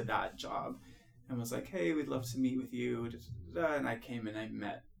half into that job, and was like, "Hey, we'd love to meet with you." And I came and I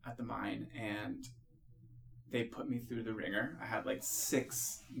met at the Mind, and they put me through the ringer. I had like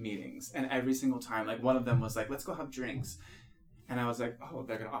 6 meetings, and every single time, like one of them was like, "Let's go have drinks." And I was like, oh,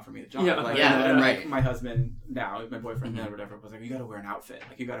 they're going to offer me the job. Like my husband now, my boyfriend then or whatever, was like, you got to wear an outfit.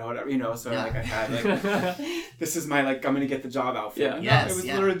 Like, you got to whatever, you know. So like I had like, this is my like, I'm going to get the job outfit. It was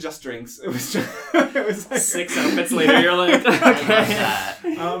literally just drinks. It was just, it was like 6 outfits later, you're like, okay.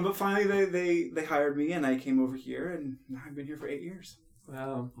 But finally they hired me, and I came over here, and I've been here for 8 years.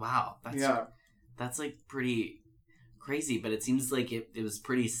 Wow. That's like pretty crazy, but it seems like it was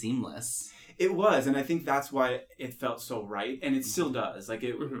pretty seamless. It was, and I think that's why it felt so right, and it still does. Like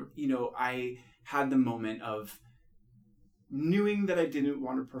it, you know, I had the moment of knowing that I didn't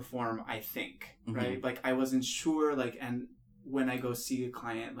want to perform. I think, right? Like I wasn't sure. Like, and when I go see a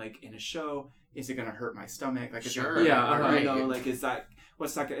client, like in a show, is it going to hurt my stomach? Like, you know, like is that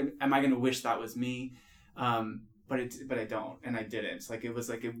what's that? Am I going to wish that was me? But I don't, and I didn't. Like it was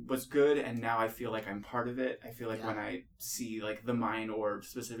good, and now I feel like I'm part of it. I feel like when I see like the Mind or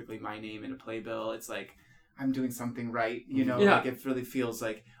specifically my name in a playbill, it's like I'm doing something right, you know. Like it really feels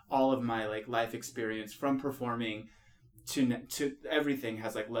like all of my like life experience from performing to everything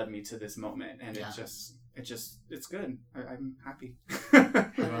has like led me to this moment, and it's good. I'm happy. I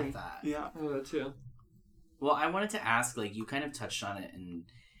love that. Yeah, I love that too. Well, I wanted to ask, like you kind of touched on it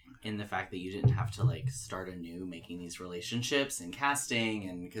in the fact that you didn't have to like start anew making these relationships and casting,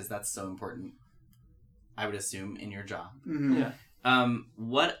 and because that's so important, I would assume, in your job.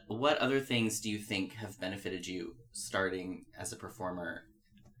 What other things do you think have benefited you starting as a performer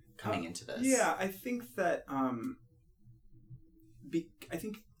coming into this? I think that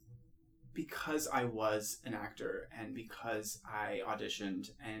because I was an actor, and because I auditioned,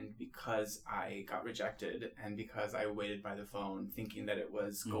 and because I got rejected, and because I waited by the phone thinking that it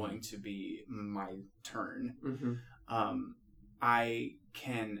was going to be my turn, I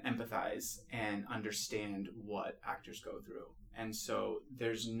can empathize and understand what actors go through. And so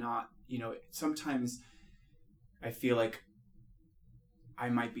there's not, you know, sometimes I feel like I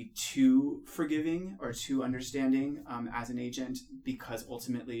might be too forgiving or too understanding as an agent, because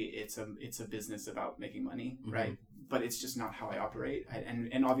ultimately it's a business about making money, right? But it's just not how I operate.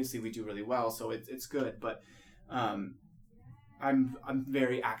 And obviously we do really well, so it's good. But I'm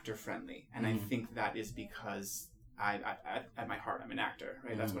very actor friendly, and I think that is because at my heart I'm an actor,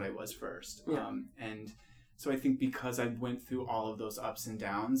 right? That's what I was first. And so I think because I went through all of those ups and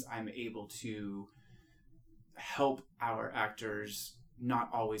downs, I'm able to help our actors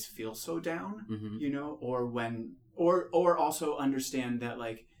not always feel so down, you know, or also understand that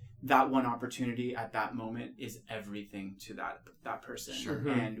like that one opportunity at that moment is everything to that person.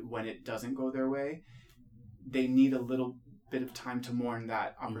 And when it doesn't go their way, they need a little bit of time to mourn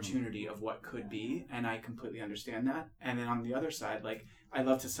that opportunity of what could be. And I completely understand that. And then on the other side, like I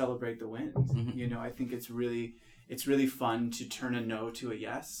love to celebrate the wins. You know, I think it's really fun to turn a no to a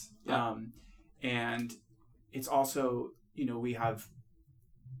yes. And it's also, you know, we have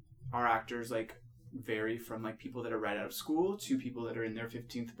our actors like vary from like people that are right out of school to people that are in their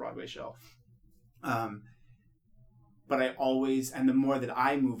 15th Broadway show. But I always, and the more that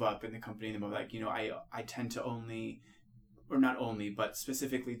I move up in the company, the more like, you know, I tend to only, or not only, but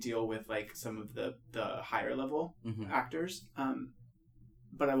specifically deal with like some of the higher level actors.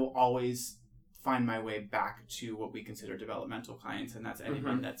 But I will always find my way back to what we consider developmental clients, and that's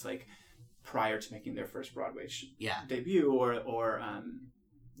anyone that's like prior to making their first Broadway debut or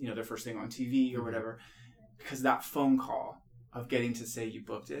you know, their first thing on TV or whatever, because that phone call of getting to say you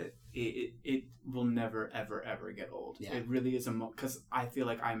booked it will never ever get old. It really is because I feel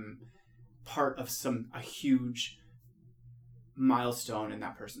like I'm part of a huge milestone in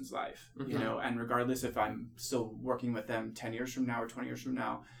that person's life, you know, and regardless if I'm still working with them 10 years from now or 20 years from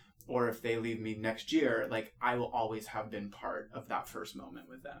now, or if they leave me next year, like I will always have been part of that first moment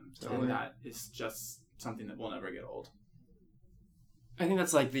with them. So that is just something that will never get old. I think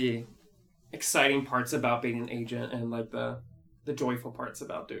that's like the exciting parts about being an agent and like the joyful parts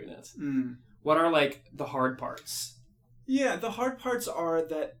about doing it. What are like the hard parts? Yeah, the hard parts are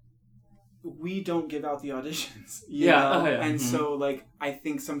that we don't give out the auditions. You know? And so like I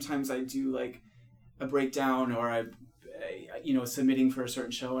think sometimes I do like a breakdown or I you know, submitting for a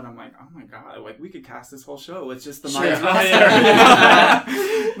certain show and I'm like, oh my god, like we could cast this whole show. It's just the Myers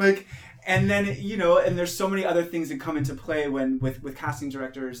roster. Like, and then, you know, and there's so many other things that come into play when with casting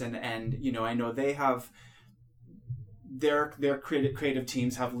directors and you know, I know they have their creative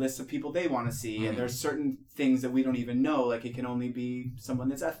teams have lists of people they want to see, and there's certain things that we don't even know, like it can only be someone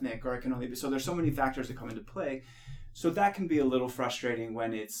that's ethnic, or it can only be, so there's so many factors that come into play. So that can be a little frustrating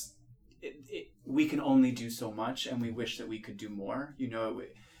when we can only do so much and we wish that we could do more, you know.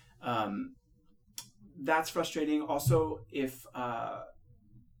 That's frustrating. Also, if I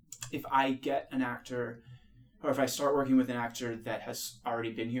get an actor, or if I start working with an actor that has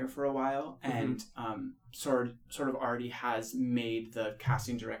already been here for a while and sort of already has made the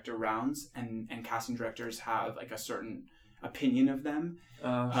casting director rounds, and casting directors have like a certain opinion of them,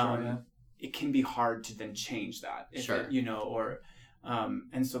 it can be hard to then change that, you know, or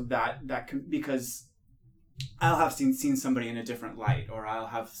and so that can, because I'll have seen somebody in a different light, or I'll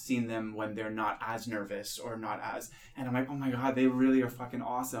have seen them when they're not as nervous or not as, and I'm like, oh my god, they really are fucking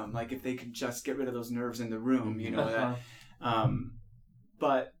awesome. Like if they could just get rid of those nerves in the room, you know, that.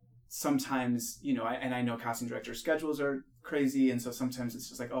 But sometimes, you know, I know casting director schedules are crazy, and so sometimes it's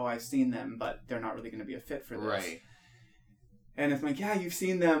just like, oh, I've seen them, but they're not really going to be a fit for this. Right. And it's like, yeah, you've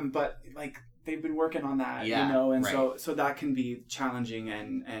seen them, but like they've been working on that, you know, and so that can be challenging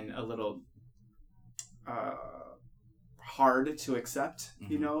and a little hard to accept,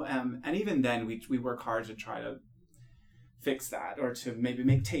 you know, and even then we work hard to try to fix that, or to maybe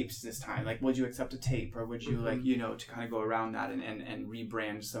make tapes this time. Like, would you accept a tape, or would you like, you know, to kind of go around that and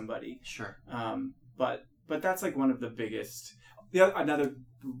rebrand somebody. But that's like one of the biggest. Another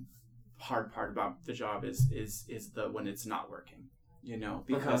hard part about the job is the when it's not working, you know,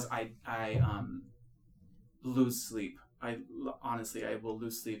 because I lose sleep. Honestly, I will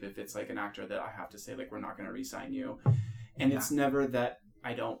lose sleep if it's like an actor that I have to say, like, we're not going to re-sign you. And it's never that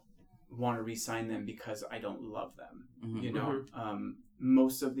I don't want to re-sign them because I don't love them, you know.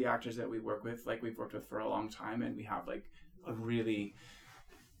 Most of the actors that we work with, like, we've worked with for a long time, and we have like a really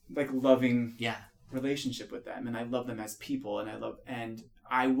like loving relationship with them, and I love them as people, and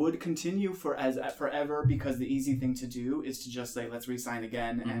I would continue forever, because the easy thing to do is to just say, let's re-sign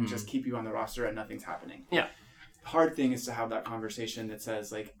again and just keep you on the roster and nothing's happening. Hard thing is to have that conversation that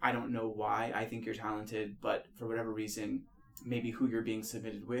says, like, I don't know why, I think you're talented, but for whatever reason, maybe who you're being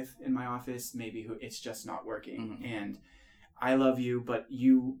submitted with in my office, maybe who it's just not working. And I love you, but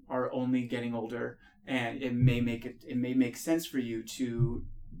you are only getting older, and it may make sense for you to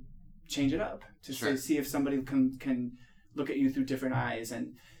change it up, to see if somebody can look at you through different eyes,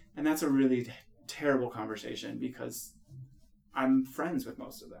 and that's a really terrible conversation, because I'm friends with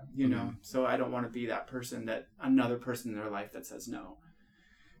most of them, you know, so I don't want to be that person, that another person in their life that says no.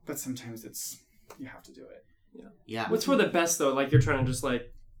 But sometimes you have to do it. What's for the best though? Like, you're trying to just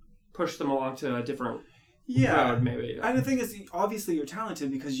like push them along to a different road, maybe. And the thing is, obviously you're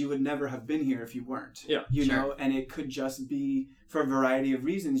talented because you would never have been here if you weren't. You know, and it could just be for a variety of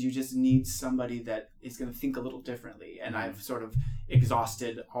reasons. You just need somebody that is going to think a little differently. And I've sort of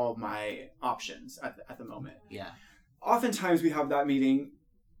exhausted all my options at the moment. Oftentimes we have that meeting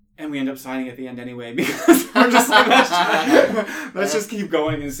and we end up signing at the end anyway, because we're just like, let's just keep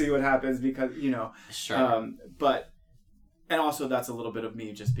going and see what happens, because, you know. But, and also that's a little bit of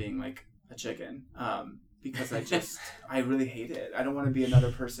me just being like a chicken, because I really hate it. I don't want to be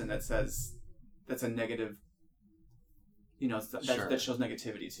another person that says, that's a negative, you know, that shows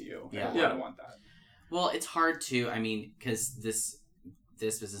negativity to you. I don't want that. Well, it's hard to, I mean, because this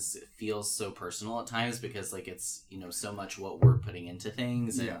business feels so personal at times because, like, it's, you know, so much what we're putting into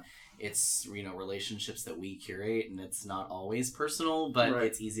things, and it's, you know, relationships that we curate, and it's not always personal, but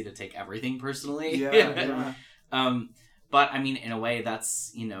it's easy to take everything personally. But, I mean, in a way,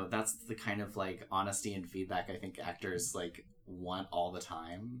 that's, you know, that's the kind of, like, honesty and feedback I think actors, like, want all the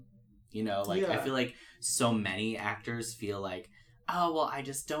time. You know, like, I feel like so many actors feel like, oh, well, I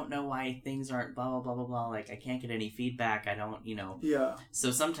just don't know why things aren't blah, blah, blah, blah, blah. Like, I can't get any feedback. I don't, you know. Yeah.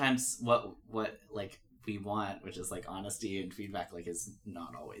 So sometimes what like, we want, which is, like, honesty and feedback, like, is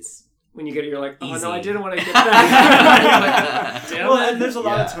not always when you get it, you're like, oh, easy. no, I didn't want to get that. Well, and there's a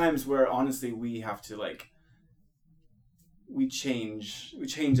lot of times where, honestly, we have to, like, we change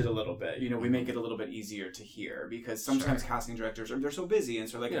it a little bit. You know, we make it a little bit easier to hear because sometimes casting directors they're so busy, and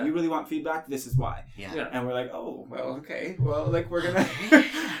so like, if you really want feedback, this is why. And we're like, oh, well, okay, well, like, we're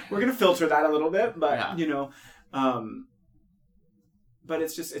gonna filter that a little bit, but you know, but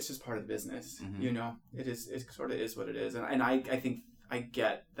it's just part of the business. You know, it sort of is what it is, and I think I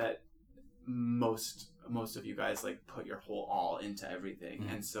get that most of you guys, like, put your whole all into everything,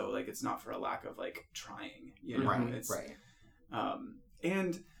 and so, like, it's not for a lack of, like, trying. You know, it's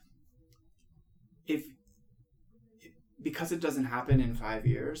and because it doesn't happen in 5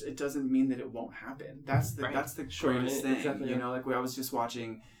 years, it doesn't mean that it won't happen. That's the greatest thing. Exactly, you know, like, I was just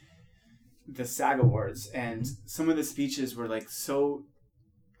watching the SAG Awards, and some of the speeches were, like, so,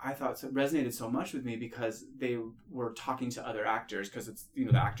 I thought resonated so much with me because they were talking to other actors, because it's, you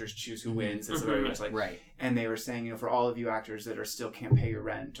know, the actors choose who wins. It's very much like, and they were saying, you know, for all of you actors that are still can't pay your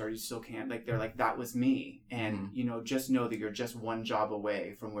rent, or you still can't, like, they're like, that was me. And, you know, just know that you're just one job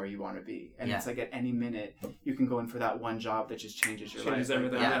away from where you want to be. And it's like, at any minute you can go in for that one job that just changes your life.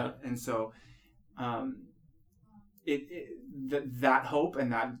 Everything. Like, and so, that hope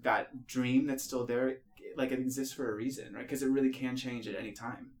and that dream that's still there, like, it exists for a reason, right? Because it really can change at any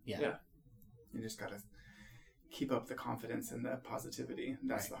time. You just gotta keep up the confidence and the positivity.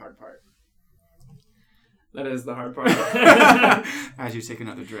 That's the hard part. That is the hard part. As you take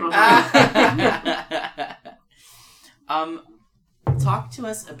another drink. Talk to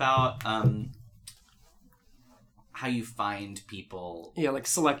us about how you find people. Yeah, like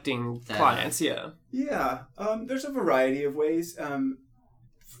selecting clients. There's a variety of ways.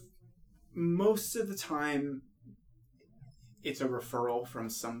 Most of the time, it's a referral from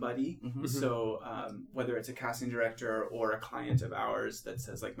somebody. So whether it's a casting director or a client of ours that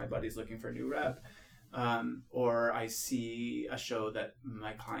says, like, my buddy's looking for a new rep, or I see a show that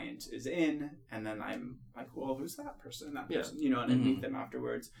my client is in, and then I'm like, well, who's that person? You know, and I meet them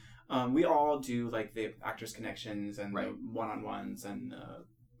afterwards. We all do, like, the Actors Connections and the one-on-ones and the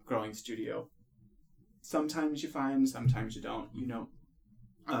growing studio. Sometimes you find, sometimes you don't, you know.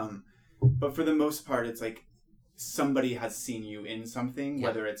 But for the most part, it's like somebody has seen you in something,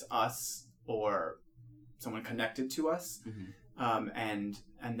 whether it's us or someone connected to us, and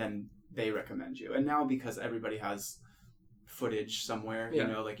then they recommend you. And now, because everybody has footage somewhere, you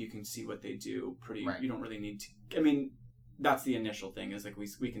know, like, you can see what they do pretty. You don't really need to. I mean, that's the initial thing, is like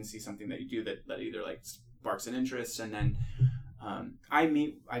we can see something that you do that either, like, sparks an interest, and then I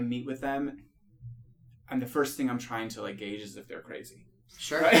meet with them, and the first thing I'm trying to, like, gauge is if they're crazy.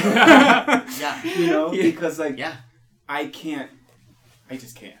 Sure. Right? You know, because, like, I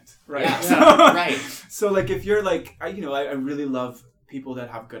just can't. Right. So, like, if you're like, I really love people that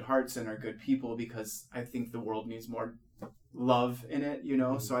have good hearts and are good people, because I think the world needs more love in it, you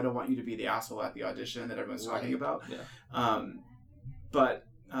know. So I don't want you to be the asshole at the audition that everyone's talking about. But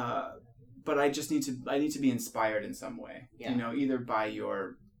I just need to be inspired in some way, you know, either by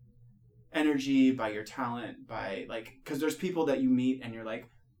your energy, by your talent, by, like, because there's people that you meet and you're like,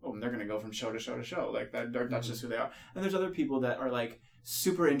 oh, they're gonna go from show to show to show, like, that's just who they are. And there's other people that are, like,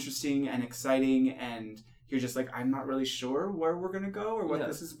 super interesting and exciting, and you're just like, I'm not really sure where we're gonna go or what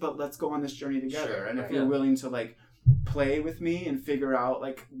this is, but let's go on this journey together. And if you're willing to, like, play with me and figure out,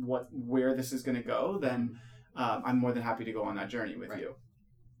 like, where this is gonna go, then I'm more than happy to go on that journey with you.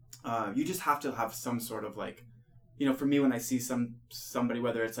 You just have to have some sort of, like, you know, for me, when I see somebody,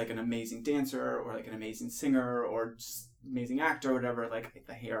 whether it's, like, an amazing dancer or, like, an amazing singer or just amazing actor or whatever, like,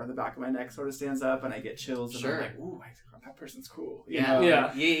 the hair on the back of my neck sort of stands up and I get chills, and I'm like, ooh, that person's cool. You know?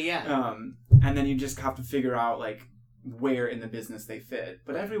 And then you just have to figure out, like, where in the business they fit.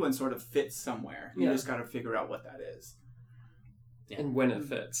 But everyone sort of fits somewhere. You just got to figure out what that is. And when it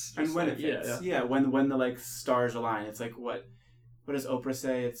fits. And when it fits. When the, like, stars align. It's like, what does Oprah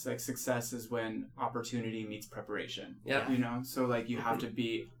say? It's like, success is when opportunity meets preparation. You know? So, like, you have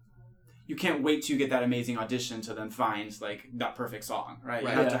you can't wait till you get that amazing audition to then find like that perfect song, right? You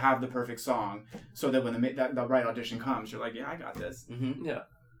Right. have to have the perfect song so that when the right audition comes, you're like, yeah, I got this. Mm-hmm. Yeah.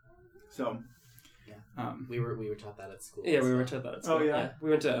 So, we were taught that at school. Yeah, we were taught that at school. Oh, yeah? We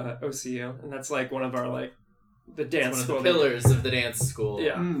went to OCU, and that's like one of our like the dance It's school. one of the pillars of the dance school.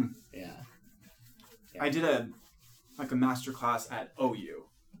 Yeah. Yeah. I did a master class at OU,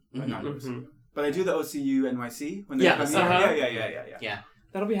 but not Mhm. OCU. But I do the OCU NYC when they Yeah, come uh-huh. here. Yeah.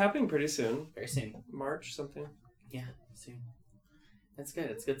 That'll be happening pretty soon. Very soon. March something. Yeah, soon. That's good.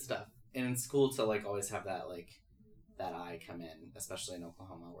 It's good stuff. And it's cool to like always have that like that eye come in, especially in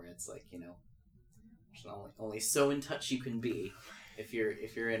Oklahoma, where it's like, you know, there's only so in touch you can be if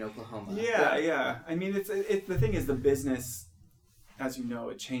you're in Oklahoma. Yeah. I mean, it's the thing is the business, as you know,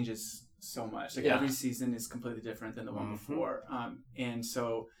 it changes so much. Like every season is completely different than the one before. And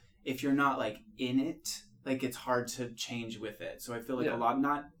so if you're not like in it, like it's hard to change with it. So I feel like a lot,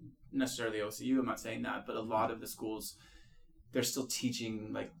 not necessarily OCU, I'm not saying that, but a lot of the schools, they're still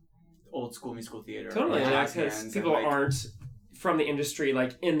teaching like old school musical theater. Totally, because people aren't from the industry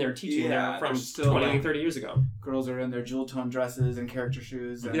like in their teaching there from 20, 30 years ago. Girls are in their jewel tone dresses and character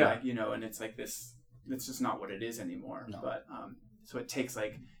shoes and like, you know, and it's like this, it's just not what it is anymore. No. But so it takes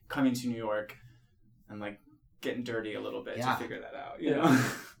like coming to New York and like getting dirty a little bit to figure that out, you know?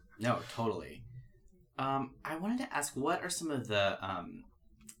 No, totally. I wanted to ask, what are some of the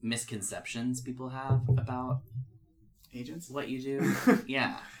misconceptions people have about agents? What you do?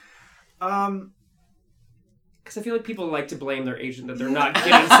 Yeah. Because I feel like people like to blame their agent that they're not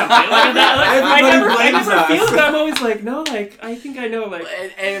getting something. Like that. Like, I never feel that. I'm always like, no, like I think I know. Like,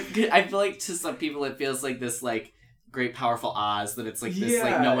 and I feel like to some people it feels like this like great powerful Oz, that it's like this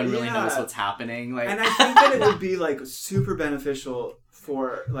like no one really knows what's happening. Like, and I think that it would be like super beneficial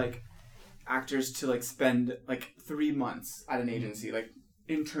for like actors to like spend like 3 months at an agency, like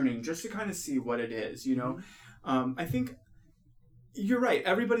interning, just to kind of see what it is, you know. I think you're right.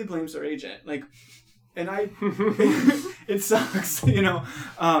 Everybody blames their agent, like, and it sucks, you know,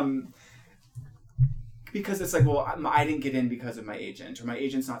 because it's like, well, I didn't get in because of my agent, or my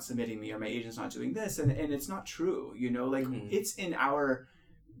agent's not submitting me, or my agent's not doing this, and it's not true, you know. Like, it's in our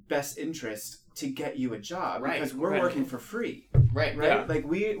best interest to get you a job, because we're working for free, right? Yeah. Like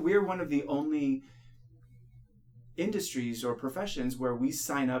we're one of the only industries or professions where we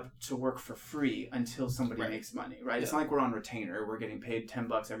sign up to work for free until somebody makes money, right? Yeah. It's not like we're on retainer, we're getting paid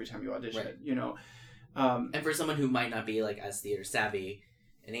 $10 every time you audition, you know. And for someone who might not be like as theater savvy,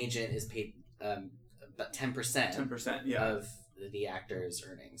 an agent is paid about 10% of the actor's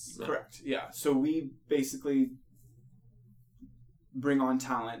earnings. Correct. Yeah. So we basically bring on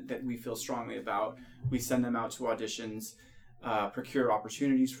talent that we feel strongly about. We send them out to auditions, procure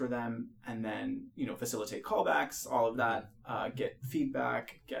opportunities for them, and then, you know, facilitate callbacks, all of that, get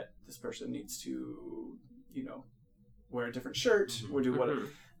feedback, get this person needs to, you know, wear a different shirt or do whatever.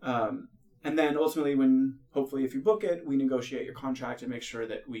 And then ultimately, when hopefully if you book it, we negotiate your contract and make sure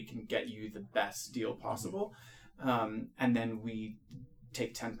that we can get you the best deal possible. And then we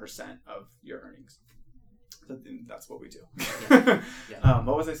take 10% of your earnings. So that's what we do.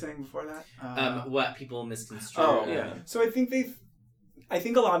 What was I saying before that? What people misconstrue. Oh, yeah. So I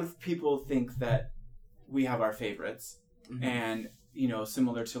think a lot of people think that we have our favorites, and, you know,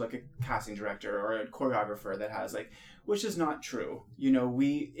 similar to like a casting director or a choreographer that has like, which is not true. You know,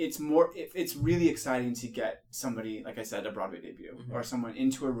 it's really exciting to get somebody, like I said, a Broadway debut, or someone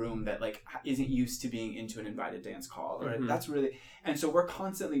into a room that like isn't used to being into an invited dance call, or that's really, and so we're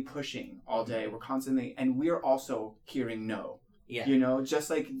constantly pushing all day. We're constantly, and we're also hearing no. Yeah. You know,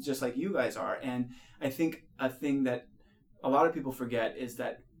 just like you guys are. And I think a thing that a lot of people forget is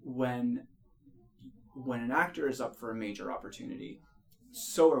that when an actor is up for a major opportunity,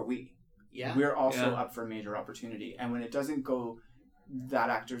 so are we. Yeah. We're also up for a major opportunity. And when it doesn't go that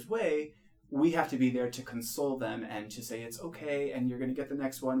actor's way, we have to be there to console them and to say it's okay and you're going to get the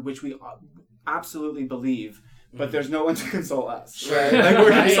next one, which we absolutely believe, but there's no one to console us. Sure. Right? Like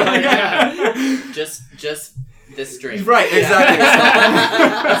we're just like, just this drink. Right, exactly.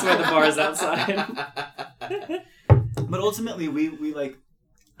 That's why the bar is outside. But ultimately we like,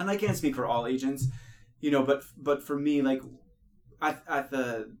 and I can't speak for all agents, you know, but for me, like at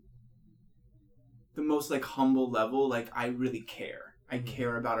the most like humble level, like I really care. I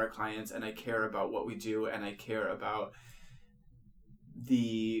care about our clients, and I care about what we do, and I care about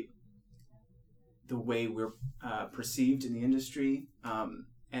the way we're perceived in the industry.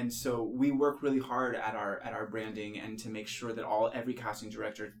 And so we work really hard at our branding and to make sure that every casting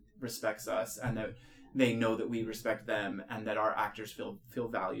director respects us, and that they know that we respect them, and that our actors feel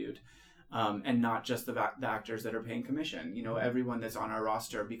valued. And not just the actors that are paying commission, you know, everyone that's on our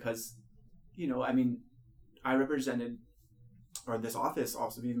roster, because you know, I mean, I represented, or this office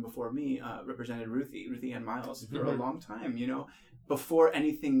also, even before me, represented Ruthie Ann Miles for a long time, you know, before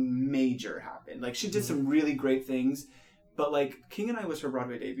anything major happened. Like, she did some really great things, but like King and I was her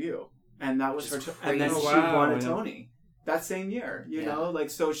Broadway debut, and that was and then she won a Tony that same year, you know, like,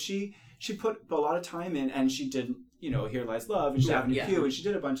 so she put a lot of time in, and she did, you know, Here Lies Love, and she did Avenue Q, and she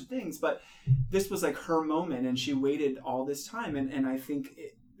did a bunch of things, but this was like her moment, and she waited all this time, and I think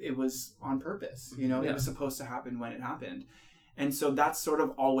it was on purpose, you know, it was supposed to happen when it happened. And so that's sort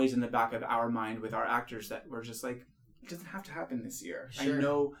of always in the back of our mind with our actors, that we're just like, it doesn't have to happen this year.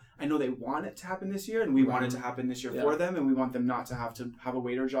 Sure. I know they want it to happen this year, and we want it to happen this year for them, and we want them not to have a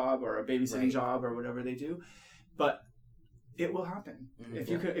waiter job or a babysitting job or whatever they do. But it will happen.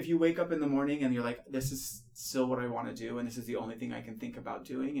 If you wake up in the morning and you're like, this is still what I want to do, and this is the only thing I can think about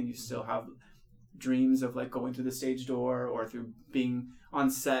doing, and you still have dreams of like going through the stage door or through being on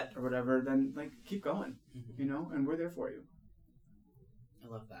set or whatever, then like keep going, you know, and we're there for you. I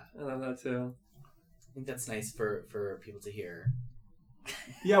love that. I love that too. I think that's nice for people to hear.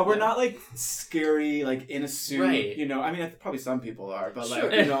 Yeah, we're not like scary, like in a suit, you know. I mean, probably some people are, but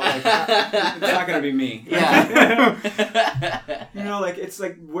like, you know, like, it's not gonna be me. Yeah. You know, like, it's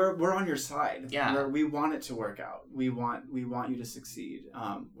like we're on your side. Yeah. We want it to work out. We want you to succeed.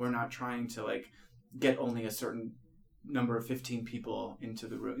 We're not trying to like get only a certain number of 15 people into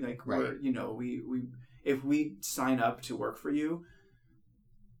the room. Like, we're, you know, we if we sign up to work for you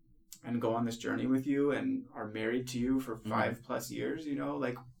and go on this journey with you and are married to you for 5+ years, you know,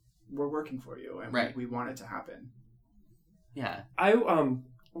 like, we're working for you, and we want it to happen. Yeah. I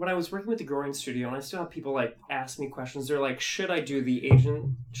when I was working with the Growing Studio, and I still have people like ask me questions, they're like, should I do the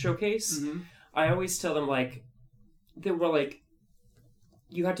agent showcase? I always tell them, like, they were like,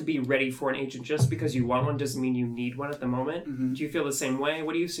 you have to be ready for an agent. Just because you want one doesn't mean you need one at the moment. Do you feel the same way?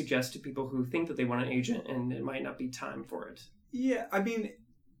 What do you suggest to people who think that they want an agent and it might not be time for it? Yeah, I mean,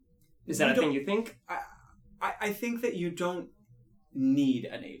 is that a thing you think? I think that you don't need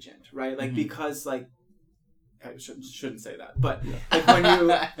an agent, right? Like, because, like, I shouldn't say that, but like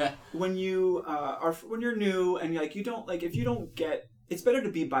when you're new and like you don't, like, if you don't get, it's better to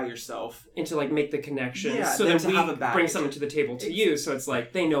be by yourself and to like make the connections, so that we bring something to the table to you. So it's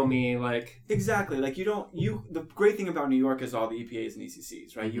like they know me, like, exactly. Like, the great thing about New York is all the EPAs and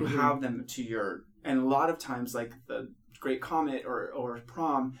ECCs, right? You have them to your, and a lot of times, like the Great Comet or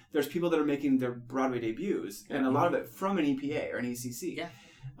Prom, there's people that are making their Broadway debuts, and a lot of it from an EPA or an ECC. Yeah.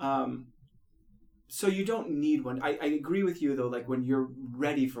 So you don't need one. I agree with you, though, like, when you're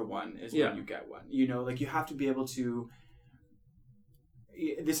ready for one is when you get one. You know, like, you have to be able to,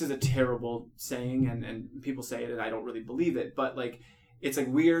 this is a terrible saying, and people say it and I don't really believe it, but like, it's like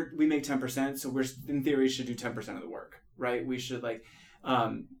we make 10%, so we're, in theory, should do 10% of the work, right? We should, like,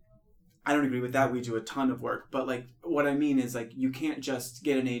 I don't agree with that. We do a ton of work, but like, what I mean is, like, you can't just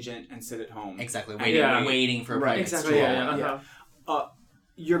get an agent and sit at home. Exactly. Waiting for appointments. Exactly.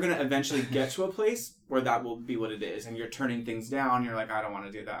 You're going to eventually get to a place where that will be what it is, and you're turning things down. You're like, I don't want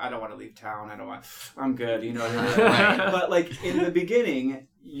to do that. I don't want to leave town. I'm good. You know what I mean? But like, in the beginning,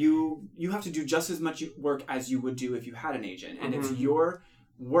 you have to do just as much work as you would do if you had an agent, and it's your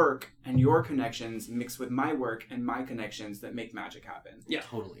work and your connections mixed with my work and my connections that make magic happen. Yeah,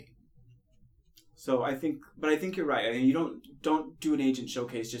 totally. So I think you're right. I mean, you don't do an agent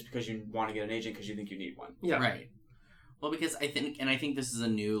showcase just because you want to get an agent because you think you need one. Yeah. Right. Well, because I think this is a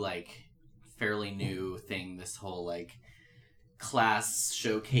new, like, fairly new thing, this whole, like, class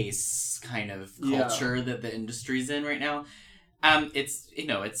showcase kind of culture that the industry's in right now. It's, you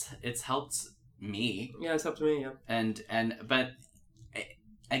know, it's helped me. Yeah, it's helped me, yeah. But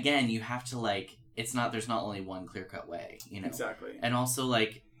again, you have to, like, there's not only one clear-cut way, you know. Exactly. And also,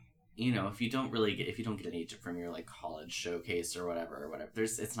 like, you know, if you don't get an agent from your, like, college showcase or whatever,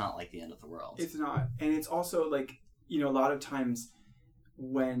 it's not like the end of the world. It's not. And it's also, like, you know, a lot of times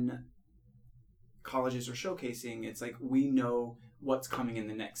when colleges are showcasing, it's like, we know what's coming in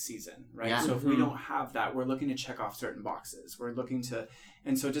the next season, right? Yeah. So if we don't have that, we're looking to check off certain boxes. We're looking to,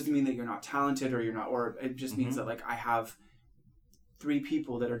 and so it doesn't mean that you're not talented or it just means that, like, I have 3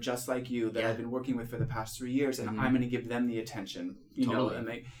 people that are just like you that I've been working with for the past 3 years, and I'm going to give them the attention, you know, and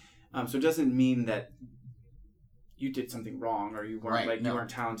they, so it doesn't mean that you did something wrong or you weren't you weren't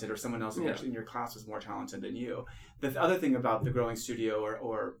talented or someone else in your class was more talented than you. The other thing about the Growing Studio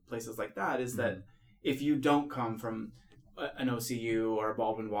or places like that is that if you don't come from an OCU or a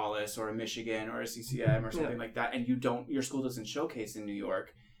Baldwin Wallace or a Michigan or a CCM or something like that, and your school doesn't showcase in New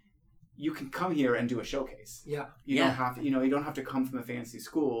York, you can come here and do a showcase. Yeah. You don't have to, you don't have to come from a fancy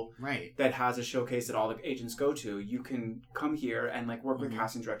school right. that has a showcase that all the agents go to. You can come here and like work with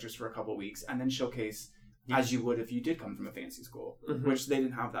casting directors for a couple of weeks and then showcase as you would if you did come from a fancy school, which they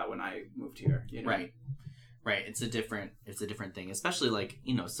didn't have that when I moved here. You know? Right. It's a different thing, especially like,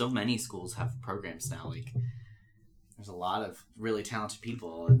 so many schools have programs now. Like there's a lot of really talented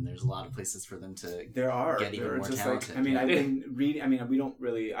people and there's a lot of places for them to get even more talented. Like, I mean, I've been reading, we don't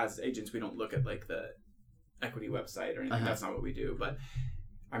really, as agents, we don't look at like the equity website or anything. That's not what we do. But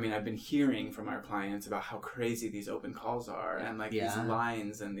I mean, I've been hearing from our clients about how crazy these open calls are and like these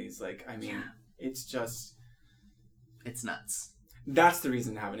lines and these like, it's just... It's nuts. That's the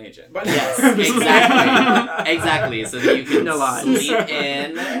reason to have an agent. But yes, exactly. So that you can sleep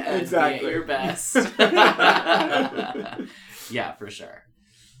in and be at your best. Yeah, for sure.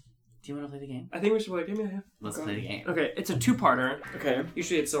 Do you want to play the game? I think we should play the game. Yeah. Let's play the game. Okay, it's a two-parter. Okay.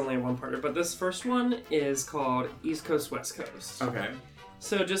 Usually it's only a one-parter, but this first one is called East Coast, West Coast. Okay.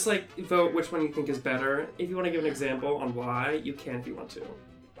 So just like vote which one you think is better. If you want to give an example on why, you can if you want to.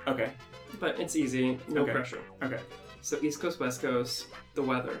 Okay. But it's easy. No pressure. Okay. So East Coast, West Coast, the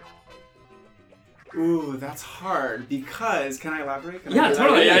weather. Ooh, that's hard because... Can I elaborate?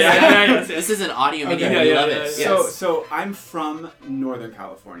 Totally. This is an audio medium. We love it. So I'm from Northern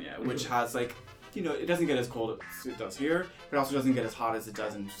California, which has like, it doesn't get as cold as it does here, but it also doesn't get as hot as it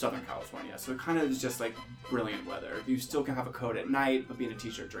does in Southern California. So it kind of is just like brilliant weather. You still can have a coat at night, but be in a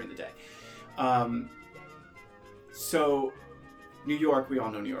t-shirt during the day. So... New York, we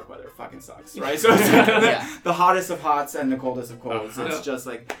all know New York weather fucking sucks, right? So it's like the hottest of hots and the coldest of colds. It's just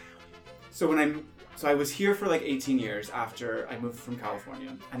like... So I was here for like 18 years after I moved from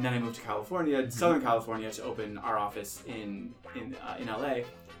California. And then I moved to California, Southern California, to open our office in LA.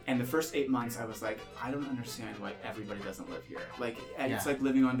 And the first 8 months I was like, I don't understand why everybody doesn't live here. Like, it's like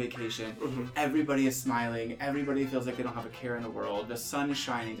living on vacation. Everybody is smiling. Everybody feels like they don't have a care in the world. The sun is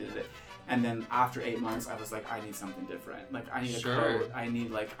shining. And then after 8 months, I was like, I need something different. Like, I need a coat. I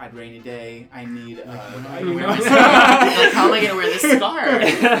need, like, a rainy day. I need, how am I going to wear this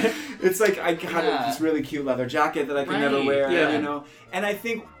scarf? It's like, I had this really cute leather jacket that I could never wear, And I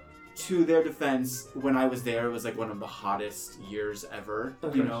think, to their defense, when I was there, it was, like, one of the hottest years ever,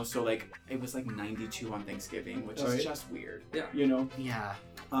 So, like, it was, like, 92 on Thanksgiving, which is just weird, Yeah.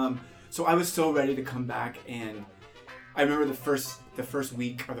 So I was so ready to come back, and... I remember the first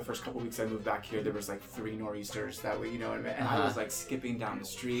week or the first couple weeks I moved back here, there was like 3 nor'easters that week, and I was like skipping down the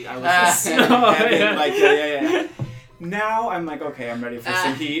street. I was Now I'm like, okay, I'm ready for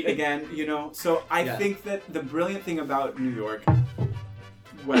some heat again, So I think that the brilliant thing about New York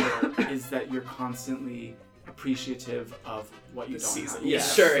weather is that you're constantly appreciative of what you don't have. Yeah,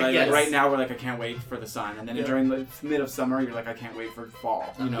 sure. Like right now we're like, I can't wait for the sun, and then during the mid of summer, you're like, I can't wait for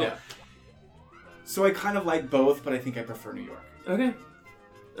fall. So I kind of like both, but I think I prefer New York.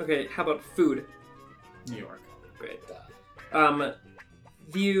 Okay, how about food? New York. Great.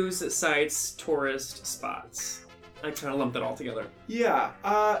 Views, sites, tourist spots. I kind of lumped it all together. Yeah,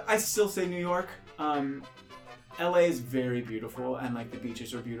 I still say New York. LA is very beautiful, and like the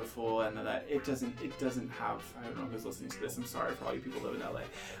beaches are beautiful, and that it doesn't have, I don't know who's listening to this, I'm sorry for all you people who live in LA.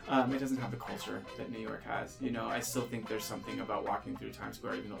 It doesn't have the culture that New York has. I still think there's something about walking through Times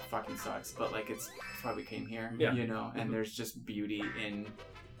Square, even though it fucking sucks, but like that's why we came here, and there's just beauty in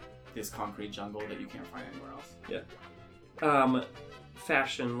this concrete jungle that you can't find anywhere else.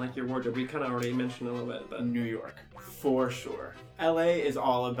 Fashion, like your wardrobe, we kind of already mentioned a little bit, but New York, for sure. LA is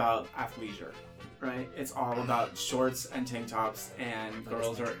all about athleisure. Right? It's all about shorts and tank tops, and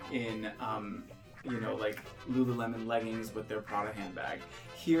girls are in, like Lululemon leggings with their Prada handbag.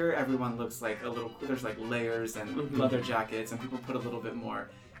 Here, everyone looks like there's like layers and leather jackets, and people put a little bit more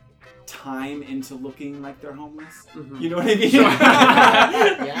time into looking like they're homeless. You know what I mean?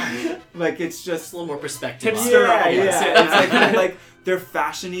 Like it's just a little more perspective. It's like they're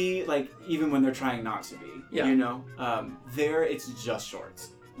fashiony, like even when they're trying not to be. There it's just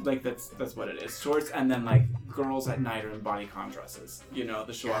shorts. Like that's what it is. Shorts, and then like girls at night are in bodycon dresses.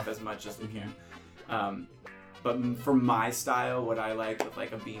 To show off as much as we can. But for my style, what I like with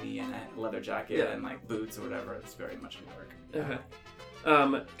like a beanie and a leather jacket and like boots or whatever, it's very much New York.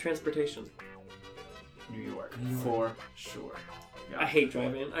 Transportation. New York, for sure. I hate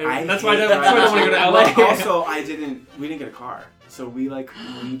driving. That's why I don't want to go to LA. Well, also, we didn't get a car, so we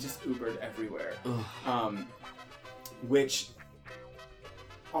just Ubered everywhere. Which.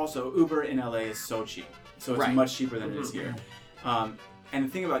 Also, Uber in LA is so cheap. So it's much cheaper than it is here. And the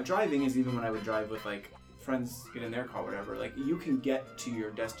thing about driving is even when I would drive with, like, friends, get in their car, whatever, like, you can get to your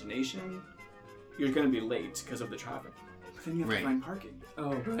destination, you're going to be late because of the traffic. But then you have to find parking.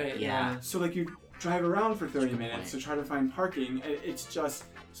 Oh, right. Yeah. So like you drive around for 30 minutes to try to find parking. It's just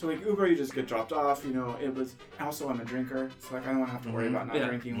so like Uber, you just get dropped off. You know, it was also I'm a drinker, so like I don't want to have to worry about not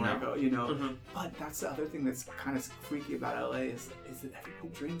drinking when I go. You know, but that's the other thing that's kind of freaky about LA is that everybody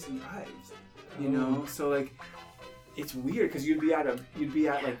drinks and drives. You know, so like. It's weird because you'd be at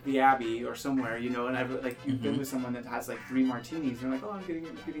like the Abbey or somewhere, you know, and you've been with someone that has like 3 martinis. And they're like, oh, I'm getting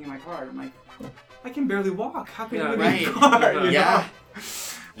in my car. I'm like, I can barely walk. How can you get in your car? You know?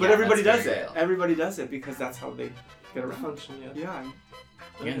 But everybody does it. Real. Everybody does it because that's how they get around. Function,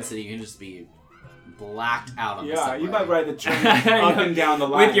 You're in the city, you can just be blacked out on the subway. Yeah, you might ride the train up and down the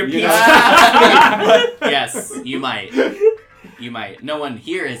line with your pizza. Yes, you might. You might. No one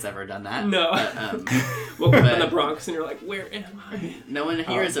here has ever done that. No. But, woke up in the Bronx and you're like, where am I? No one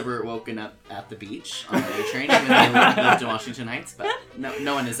here has ever woken up at the beach on the A train, even though they lived in Washington Heights. But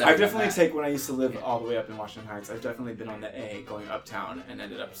no one has ever. I've definitely when I used to live all the way up in Washington Heights, I've definitely been on the A going uptown and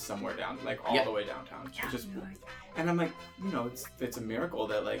ended up somewhere down, like all the way downtown. And I'm like, you know, it's a miracle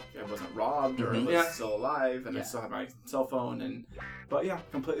that like I wasn't robbed or I was still alive and I still have my cell phone but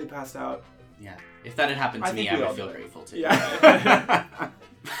completely passed out. Yeah. If that had happened to me, I would feel grateful too. Yeah.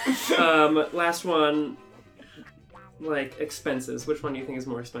 Last one, like expenses. Which one do you think is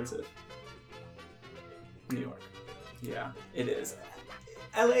more expensive? New York. Yeah, it is.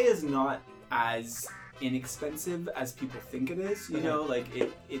 LA is not as inexpensive as people think it is. You know, like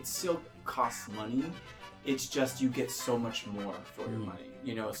it still costs money. It's just you get so much more for your money.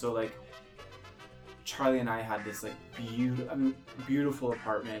 You know, so like. Charlie and I had this like beautiful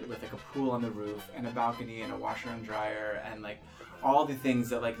apartment with like a pool on the roof and a balcony and a washer and dryer and like all the things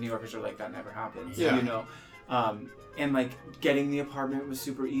that like New Yorkers are like that never happens. Yeah. You know, and like getting the apartment was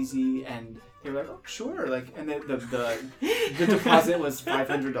super easy and they were like, oh sure, like and the deposit was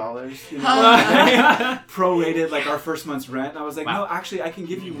 $500. You know, prorated like our first month's rent. And I was like, no, actually I can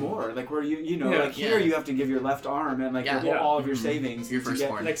give you more. Like where you know like here you have to give your left arm and like all of your savings your first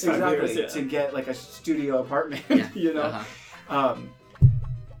born. To get like a studio apartment. You know,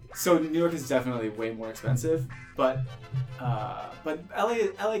 so New York is definitely way more expensive, but LA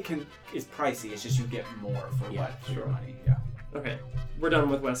is pricey. It's just you get more for your money. Yeah. Okay, we're done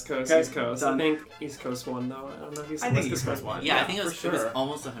with West Coast, East Coast. Done. I think East Coast won, though. I don't know if East Coast won. Yeah, I think it was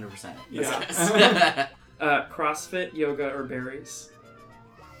almost 100%. Yeah. CrossFit, yoga, or berries?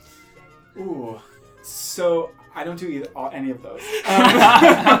 Ooh, so I don't do any of those.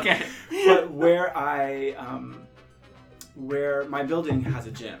 Okay. But where my building has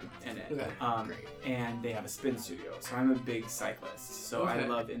a gym in it, and they have a spin studio. So I'm a big cyclist. So I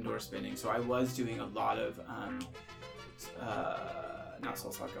love indoor spinning. So I was doing a lot of. Not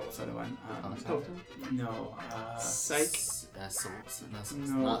SoulCycle, what's the other one? No. Psych?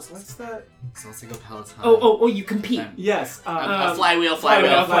 No, what's that? SoulCycle Peloton. Oh, you compete. Yes. A flywheel.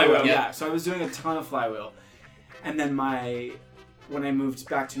 Yeah, so I was doing a ton of flywheel. And then when I moved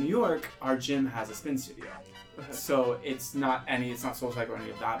back to New York, our gym has a spin studio. So it's not SoulCycle or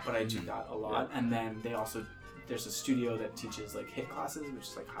any of that, but I do that a lot. Yeah. And then there's a studio that teaches like HIIT classes, which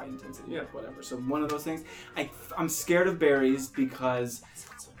is like high intensity, whatever. So one of those things. I'm scared of berries because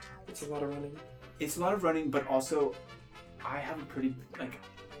it's a lot of running. It's a lot of running, but also I have a pretty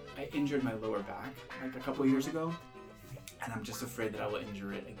I injured my lower back like a couple years ago, and I'm just afraid that I will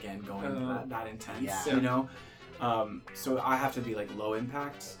injure it again going that intense. Yeah. You know, so I have to be like low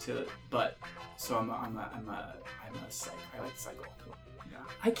impact so I'm a psych. I like to cycle.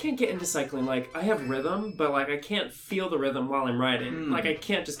 I can't get into cycling. Like, I have rhythm, but, like, I can't feel the rhythm while I'm riding. Like, I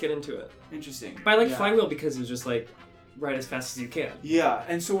can't just get into it. Interesting. But I like flywheel because it's just, like, ride as fast as you can. Yeah,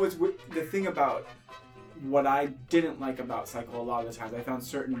 and so the thing about what I didn't like about cycle a lot of the times, I found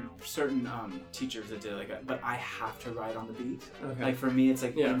certain teachers that did like that, but I have to ride on the beat. Okay. Like, for me, it's,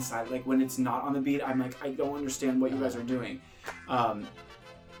 like, inside. Like, when it's not on the beat, I'm like, I don't understand what you guys are doing.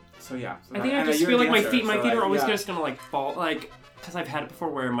 So, yeah. So I think I just feel like my feet are always just going to, like, fall, like... Because I've had it before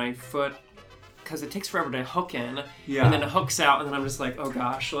where my foot, because it takes forever to hook in, and then it hooks out, and then I'm just like, oh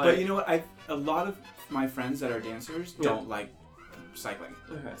gosh. Like... But you know what? A lot of my friends that are dancers don't like cycling.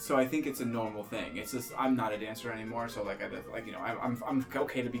 Okay. So I think it's a normal thing. It's just I'm not a dancer anymore, so I'm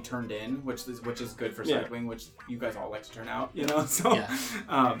okay to be turned in, which is good for cycling, which you guys all like to turn out, you know. So,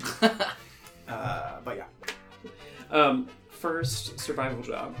 but yeah. First survival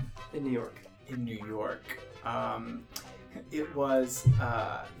job in New York. In New York. It was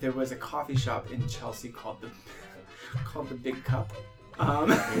there was a coffee shop in Chelsea called the Big Cup.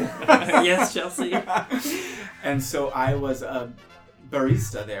 Yes, Chelsea. And so I was a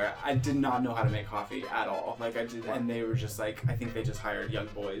barista there. I did not know how to make coffee at all. Like I did, and they were just like, I think they just hired young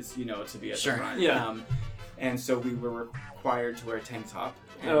boys, you know, to be at the front. Yeah. And so we were required to wear a tank top.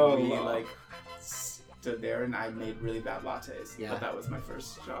 And we like stood there and I made really bad lattes. Yeah. But that was my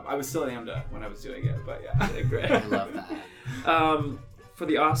first job. I was still at AMDA when I was doing it, but yeah. Great. I love that. For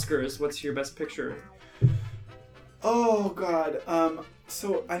the Oscars, what's your best picture? Oh God.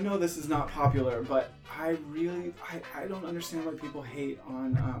 So I know this is not popular, but I don't understand why people hate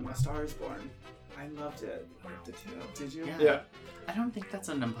on A Star Is Born. I loved it. I loved it too. Did you? Yeah. I don't think that's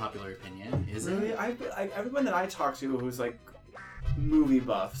an unpopular opinion, is it? Really? Everyone that I talk to who's like movie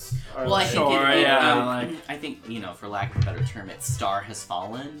buffs are well, like... I think, you know, for lack of a better term, its star has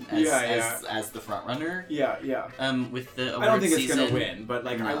fallen as the front runner. Yeah. With the award I don't think season, it's gonna win, but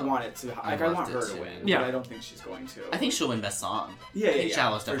like I want it to. Like I want her to win. Yeah. But I don't think she's going to. I think she'll win Best Song. Yeah.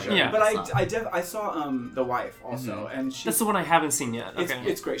 Shallow's definitely for sure. win But Best Song. I saw The Wife also, and that's the one I haven't seen yet. Okay.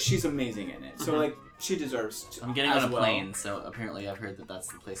 It's great. She's amazing in it. So like she deserves. I'm getting on a plane, so apparently I've heard that that's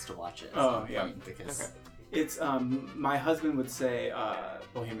the place to watch it. Oh yeah. Because it's my husband would say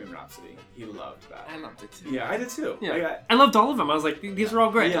Bohemian Rhapsody. He loved that. I loved it too. Yeah, I did too. Yeah. Like, I loved all of them. I was like, these are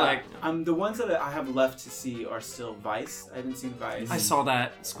all great. Yeah. Like, the ones that I have left to see are still Vice. I haven't seen Vice. I saw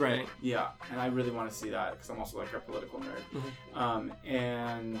that. It's great. Yeah, and I really want to see that because I'm also like a political nerd.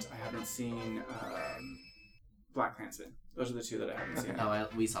 And I haven't seen Black Klansman. Those are the two that I haven't seen. Oh,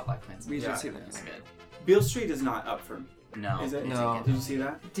 we saw Black Klansman. We did see that. It was good. Beale Street is not up for. No. Is it? No. Did you see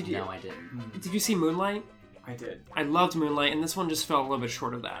that? No, I didn't. Did you see Moonlight? I did. I loved Moonlight, and this one just fell a little bit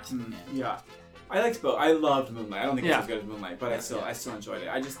short of that. Yeah. I liked both. I loved Moonlight. I don't think it's as good as Moonlight, but I still enjoyed it.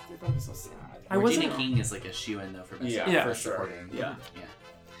 I thought it was so sad. Regina King is like a shoe-in though for best for supporting. Yeah.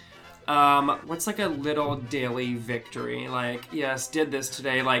 What's like a little daily victory? Like, yes, did this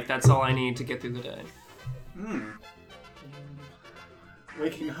today. Like, that's all I need to get through the day.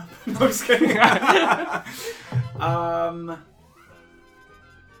 Waking up. No, I'm just kidding.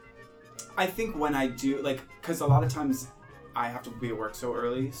 I think when I do, like, because a lot of times I have to be at work so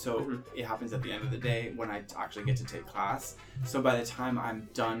early, so it happens at the end of the day when I actually get to take class. So by the time I'm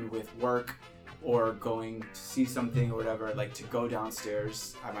done with work or going to see something or whatever, like to go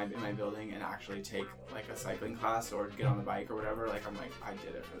downstairs in my building and actually take like a cycling class or get on the bike or whatever, like I'm like, I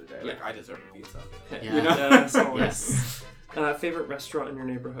did it for the day. Like I deserve a pizza. Yeah. You know? That's always. Favorite restaurant in your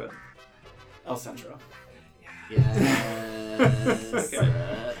neighborhood? El Centro. Yes.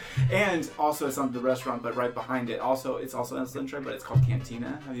 And also it's not the restaurant, but right behind it. It's also El Centro, but it's called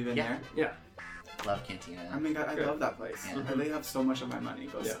Cantina. Have you been there? Yeah. Love Cantina. I mean, I love that place. Yeah. They have so much of my money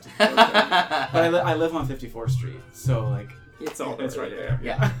goes to there. But I live on 54th Street, so like it's all it's there. right there.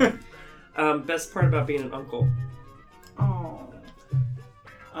 Yeah. Best part about being an uncle?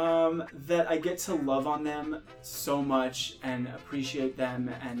 That I get to love on them so much and appreciate them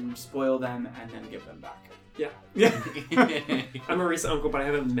and spoil them and then give them back. Yeah. I'm a recent uncle, but I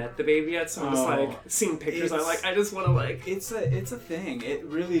haven't met the baby yet, so I'm just like seeing pictures. I'm like, I just want to like. It's a thing. It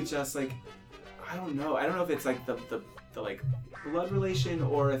really just like, I don't know if it's like the like blood relation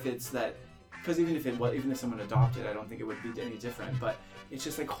or if it's that, because even if someone adopted, I don't think it would be any different. But it's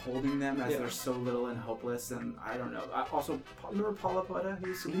just like holding them as they're so little and helpless, and I don't know. I also remember Paula Poeta, who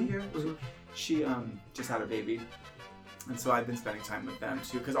used to be here. She just had a baby. And so I've been spending time with them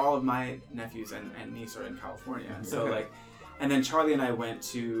too, because all of my nephews and niece are in California. And so and then Charlie and I went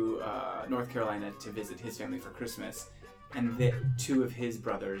to North Carolina to visit his family for Christmas. And two of his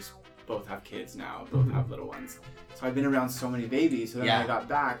brothers both have kids now, both have little ones. So I've been around so many babies. So then when I got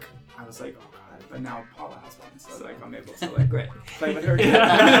back, I was like, oh God, but now Paula has one. So like I'm able to like play with her.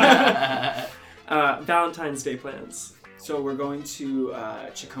 Valentine's Day plans. So we're going to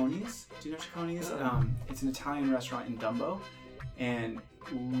Cicconi's. Do you know Cicconi's? It's an Italian restaurant in Dumbo. And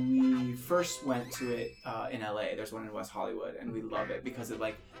we first went to it in LA. There's one in West Hollywood. And we love it because it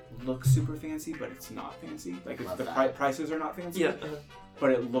like looks super fancy, but it's not fancy. Like the prices are not fancy. But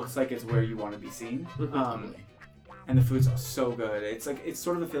it looks like it's where you want to be seen. And the food's so good. It's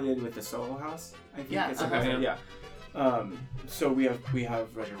sort of affiliated with the Soho House, I think. Yeah. So we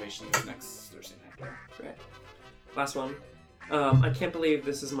have reservations next Thursday night there. Great. Last one. I can't believe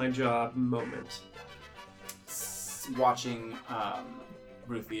this is my job moment. Watching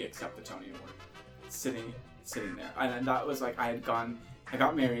Ruthie accept the Tony Award. Sitting there. And that was like, I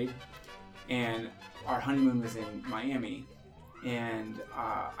got married, and our honeymoon was in Miami, and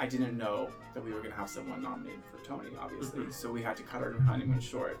I didn't know that we were going to have someone nominated for Tony, obviously. So we had to cut our honeymoon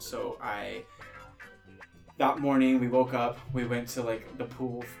short. So I that morning we woke up, we went to like the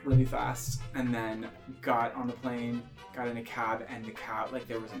pool really fast, and then got on the plane, got in a cab, and the cab, like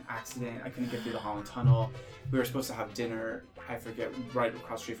there was an accident. I couldn't get through the Holland Tunnel. We were supposed to have dinner, I forget, right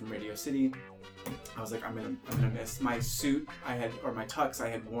across the street from Radio City. I was like, I'm gonna miss my suit my tux I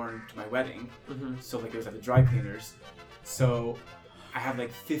had worn to my wedding. So like it was at the dry cleaners. So I had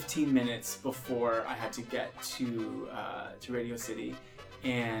like 15 minutes before I had to get to Radio City,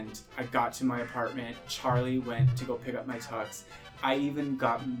 and I got to my apartment. Charlie went to go pick up my tux. I even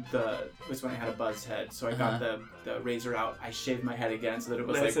got was when I had a buzzed head, so I got the razor out. I shaved my head again so that it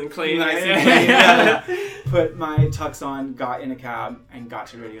was nice like and clean. Nice and clean. Yeah. Put my tux on, got in a cab, and got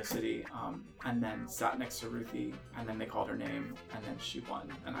to Radio City. And then sat next to Ruthie, and then they called her name, and then she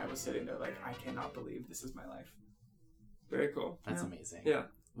won. And I was sitting there like, I cannot believe this is my life. Very cool. That's amazing. Yeah.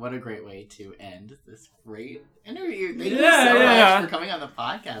 What a great way to end this great interview. Thank you so much for coming on the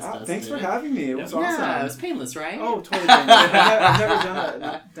podcast, Dustin. Thanks for having me. It was awesome. Yeah, it was painless, right? Oh, totally painless.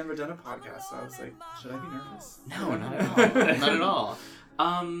 I've never done a podcast, so I was like, should I be nervous? No, not at all. Not at all.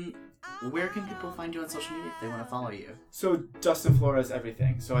 Where can people find you on social media if they want to follow you? So Dustin Flores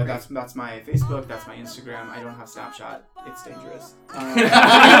everything. So that's my Facebook, that's my Instagram. I don't have Snapchat. It's dangerous.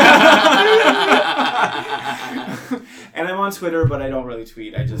 And I'm on Twitter, but I don't really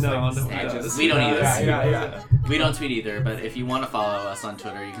tweet. I just we don't either. Yeah. We don't tweet either, but if you want to follow us on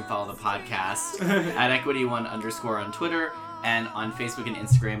Twitter, you can follow the podcast at Equity1_ on Twitter, and on Facebook and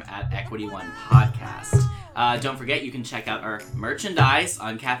Instagram at Equity1Podcast. Don't forget, you can check out our merchandise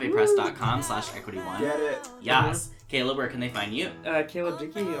on cafepress.com/equity1. Get it. Yes. Caleb, where can they find you? Caleb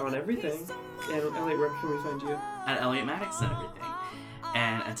Dickey on everything. And Elliot, where can we find you? At Elliot Maddox and everything.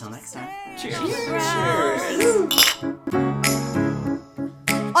 And until next time, cheers. Cheers.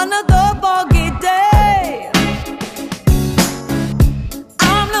 Another bogey day.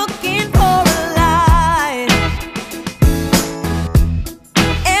 I'm looking for a light,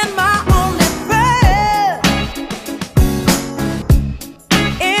 and my only friend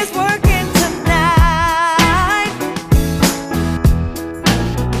is working tonight.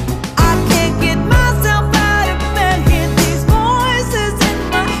 I can't get myself out of bed, hear these voices in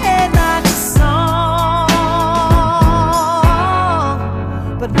my head like a song.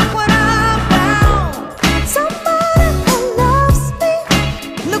 But look what I found, somebody who loves me.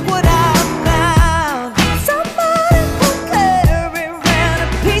 Look what I found, somebody who carry around a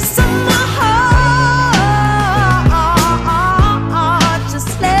piece of my heart,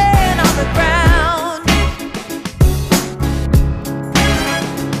 just laying on the ground.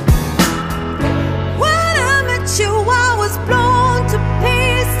 When I met you, I was blown to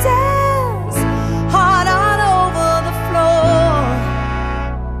pieces, heart all over the floor.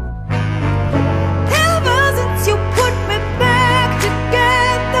 Ever since you put me back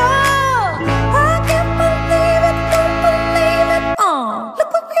together, I can't believe it, can't believe it. Look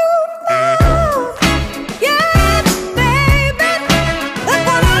what you found. Yeah, baby, look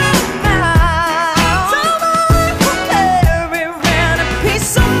what I found. Somebody who carry around a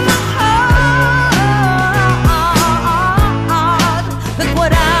piece of my heart. Look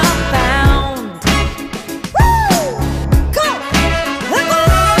what I found. Woo! Come on. Look what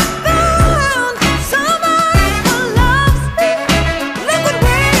I found. Somebody who loves me. Look what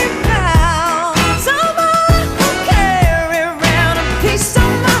we found. Somebody who carry around a piece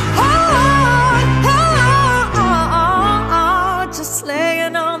of my heart, just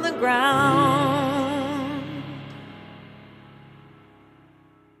laying on the ground.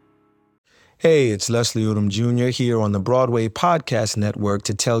 Hey, it's Leslie Odom Jr. here on the Broadway Podcast Network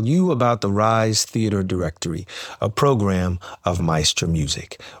to tell you about the Rise Theater Directory, a program of Maestro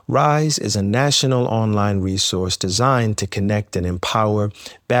Music. Rise is a national online resource designed to connect and empower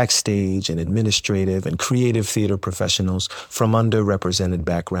backstage and administrative and creative theater professionals from underrepresented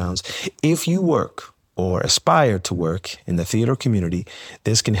backgrounds. If you work or aspire to work in the theater community,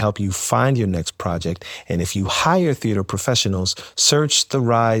 this can help you find your next project. And if you hire theater professionals, search the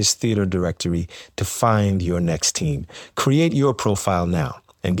Rise Theater Directory to find your next team. Create your profile now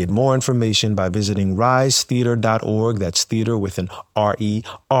and get more information by visiting risetheater.org. That's theater with an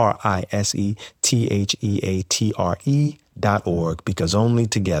RISETHEATRE.org, because only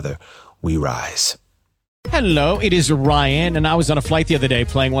together we rise. Hello, it is Ryan, and I was on a flight the other day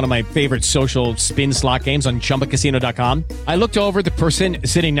playing one of my favorite social spin slot games on ChumbaCasino.com. I looked over at the person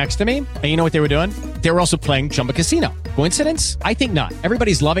sitting next to me, and you know what they were doing? They were also playing Chumba Casino. Coincidence? I think not.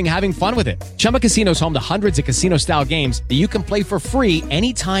 Everybody's loving having fun with it. Chumba Casino is home to hundreds of casino-style games that you can play for free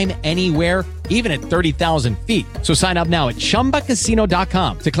anytime, anywhere, even at 30,000 feet. So sign up now at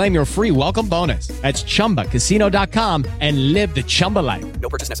ChumbaCasino.com to claim your free welcome bonus. That's ChumbaCasino.com and live the Chumba life. No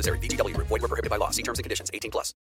purchase necessary. VGW Group. Void where prohibited by law. See terms and conditions. 18 plus.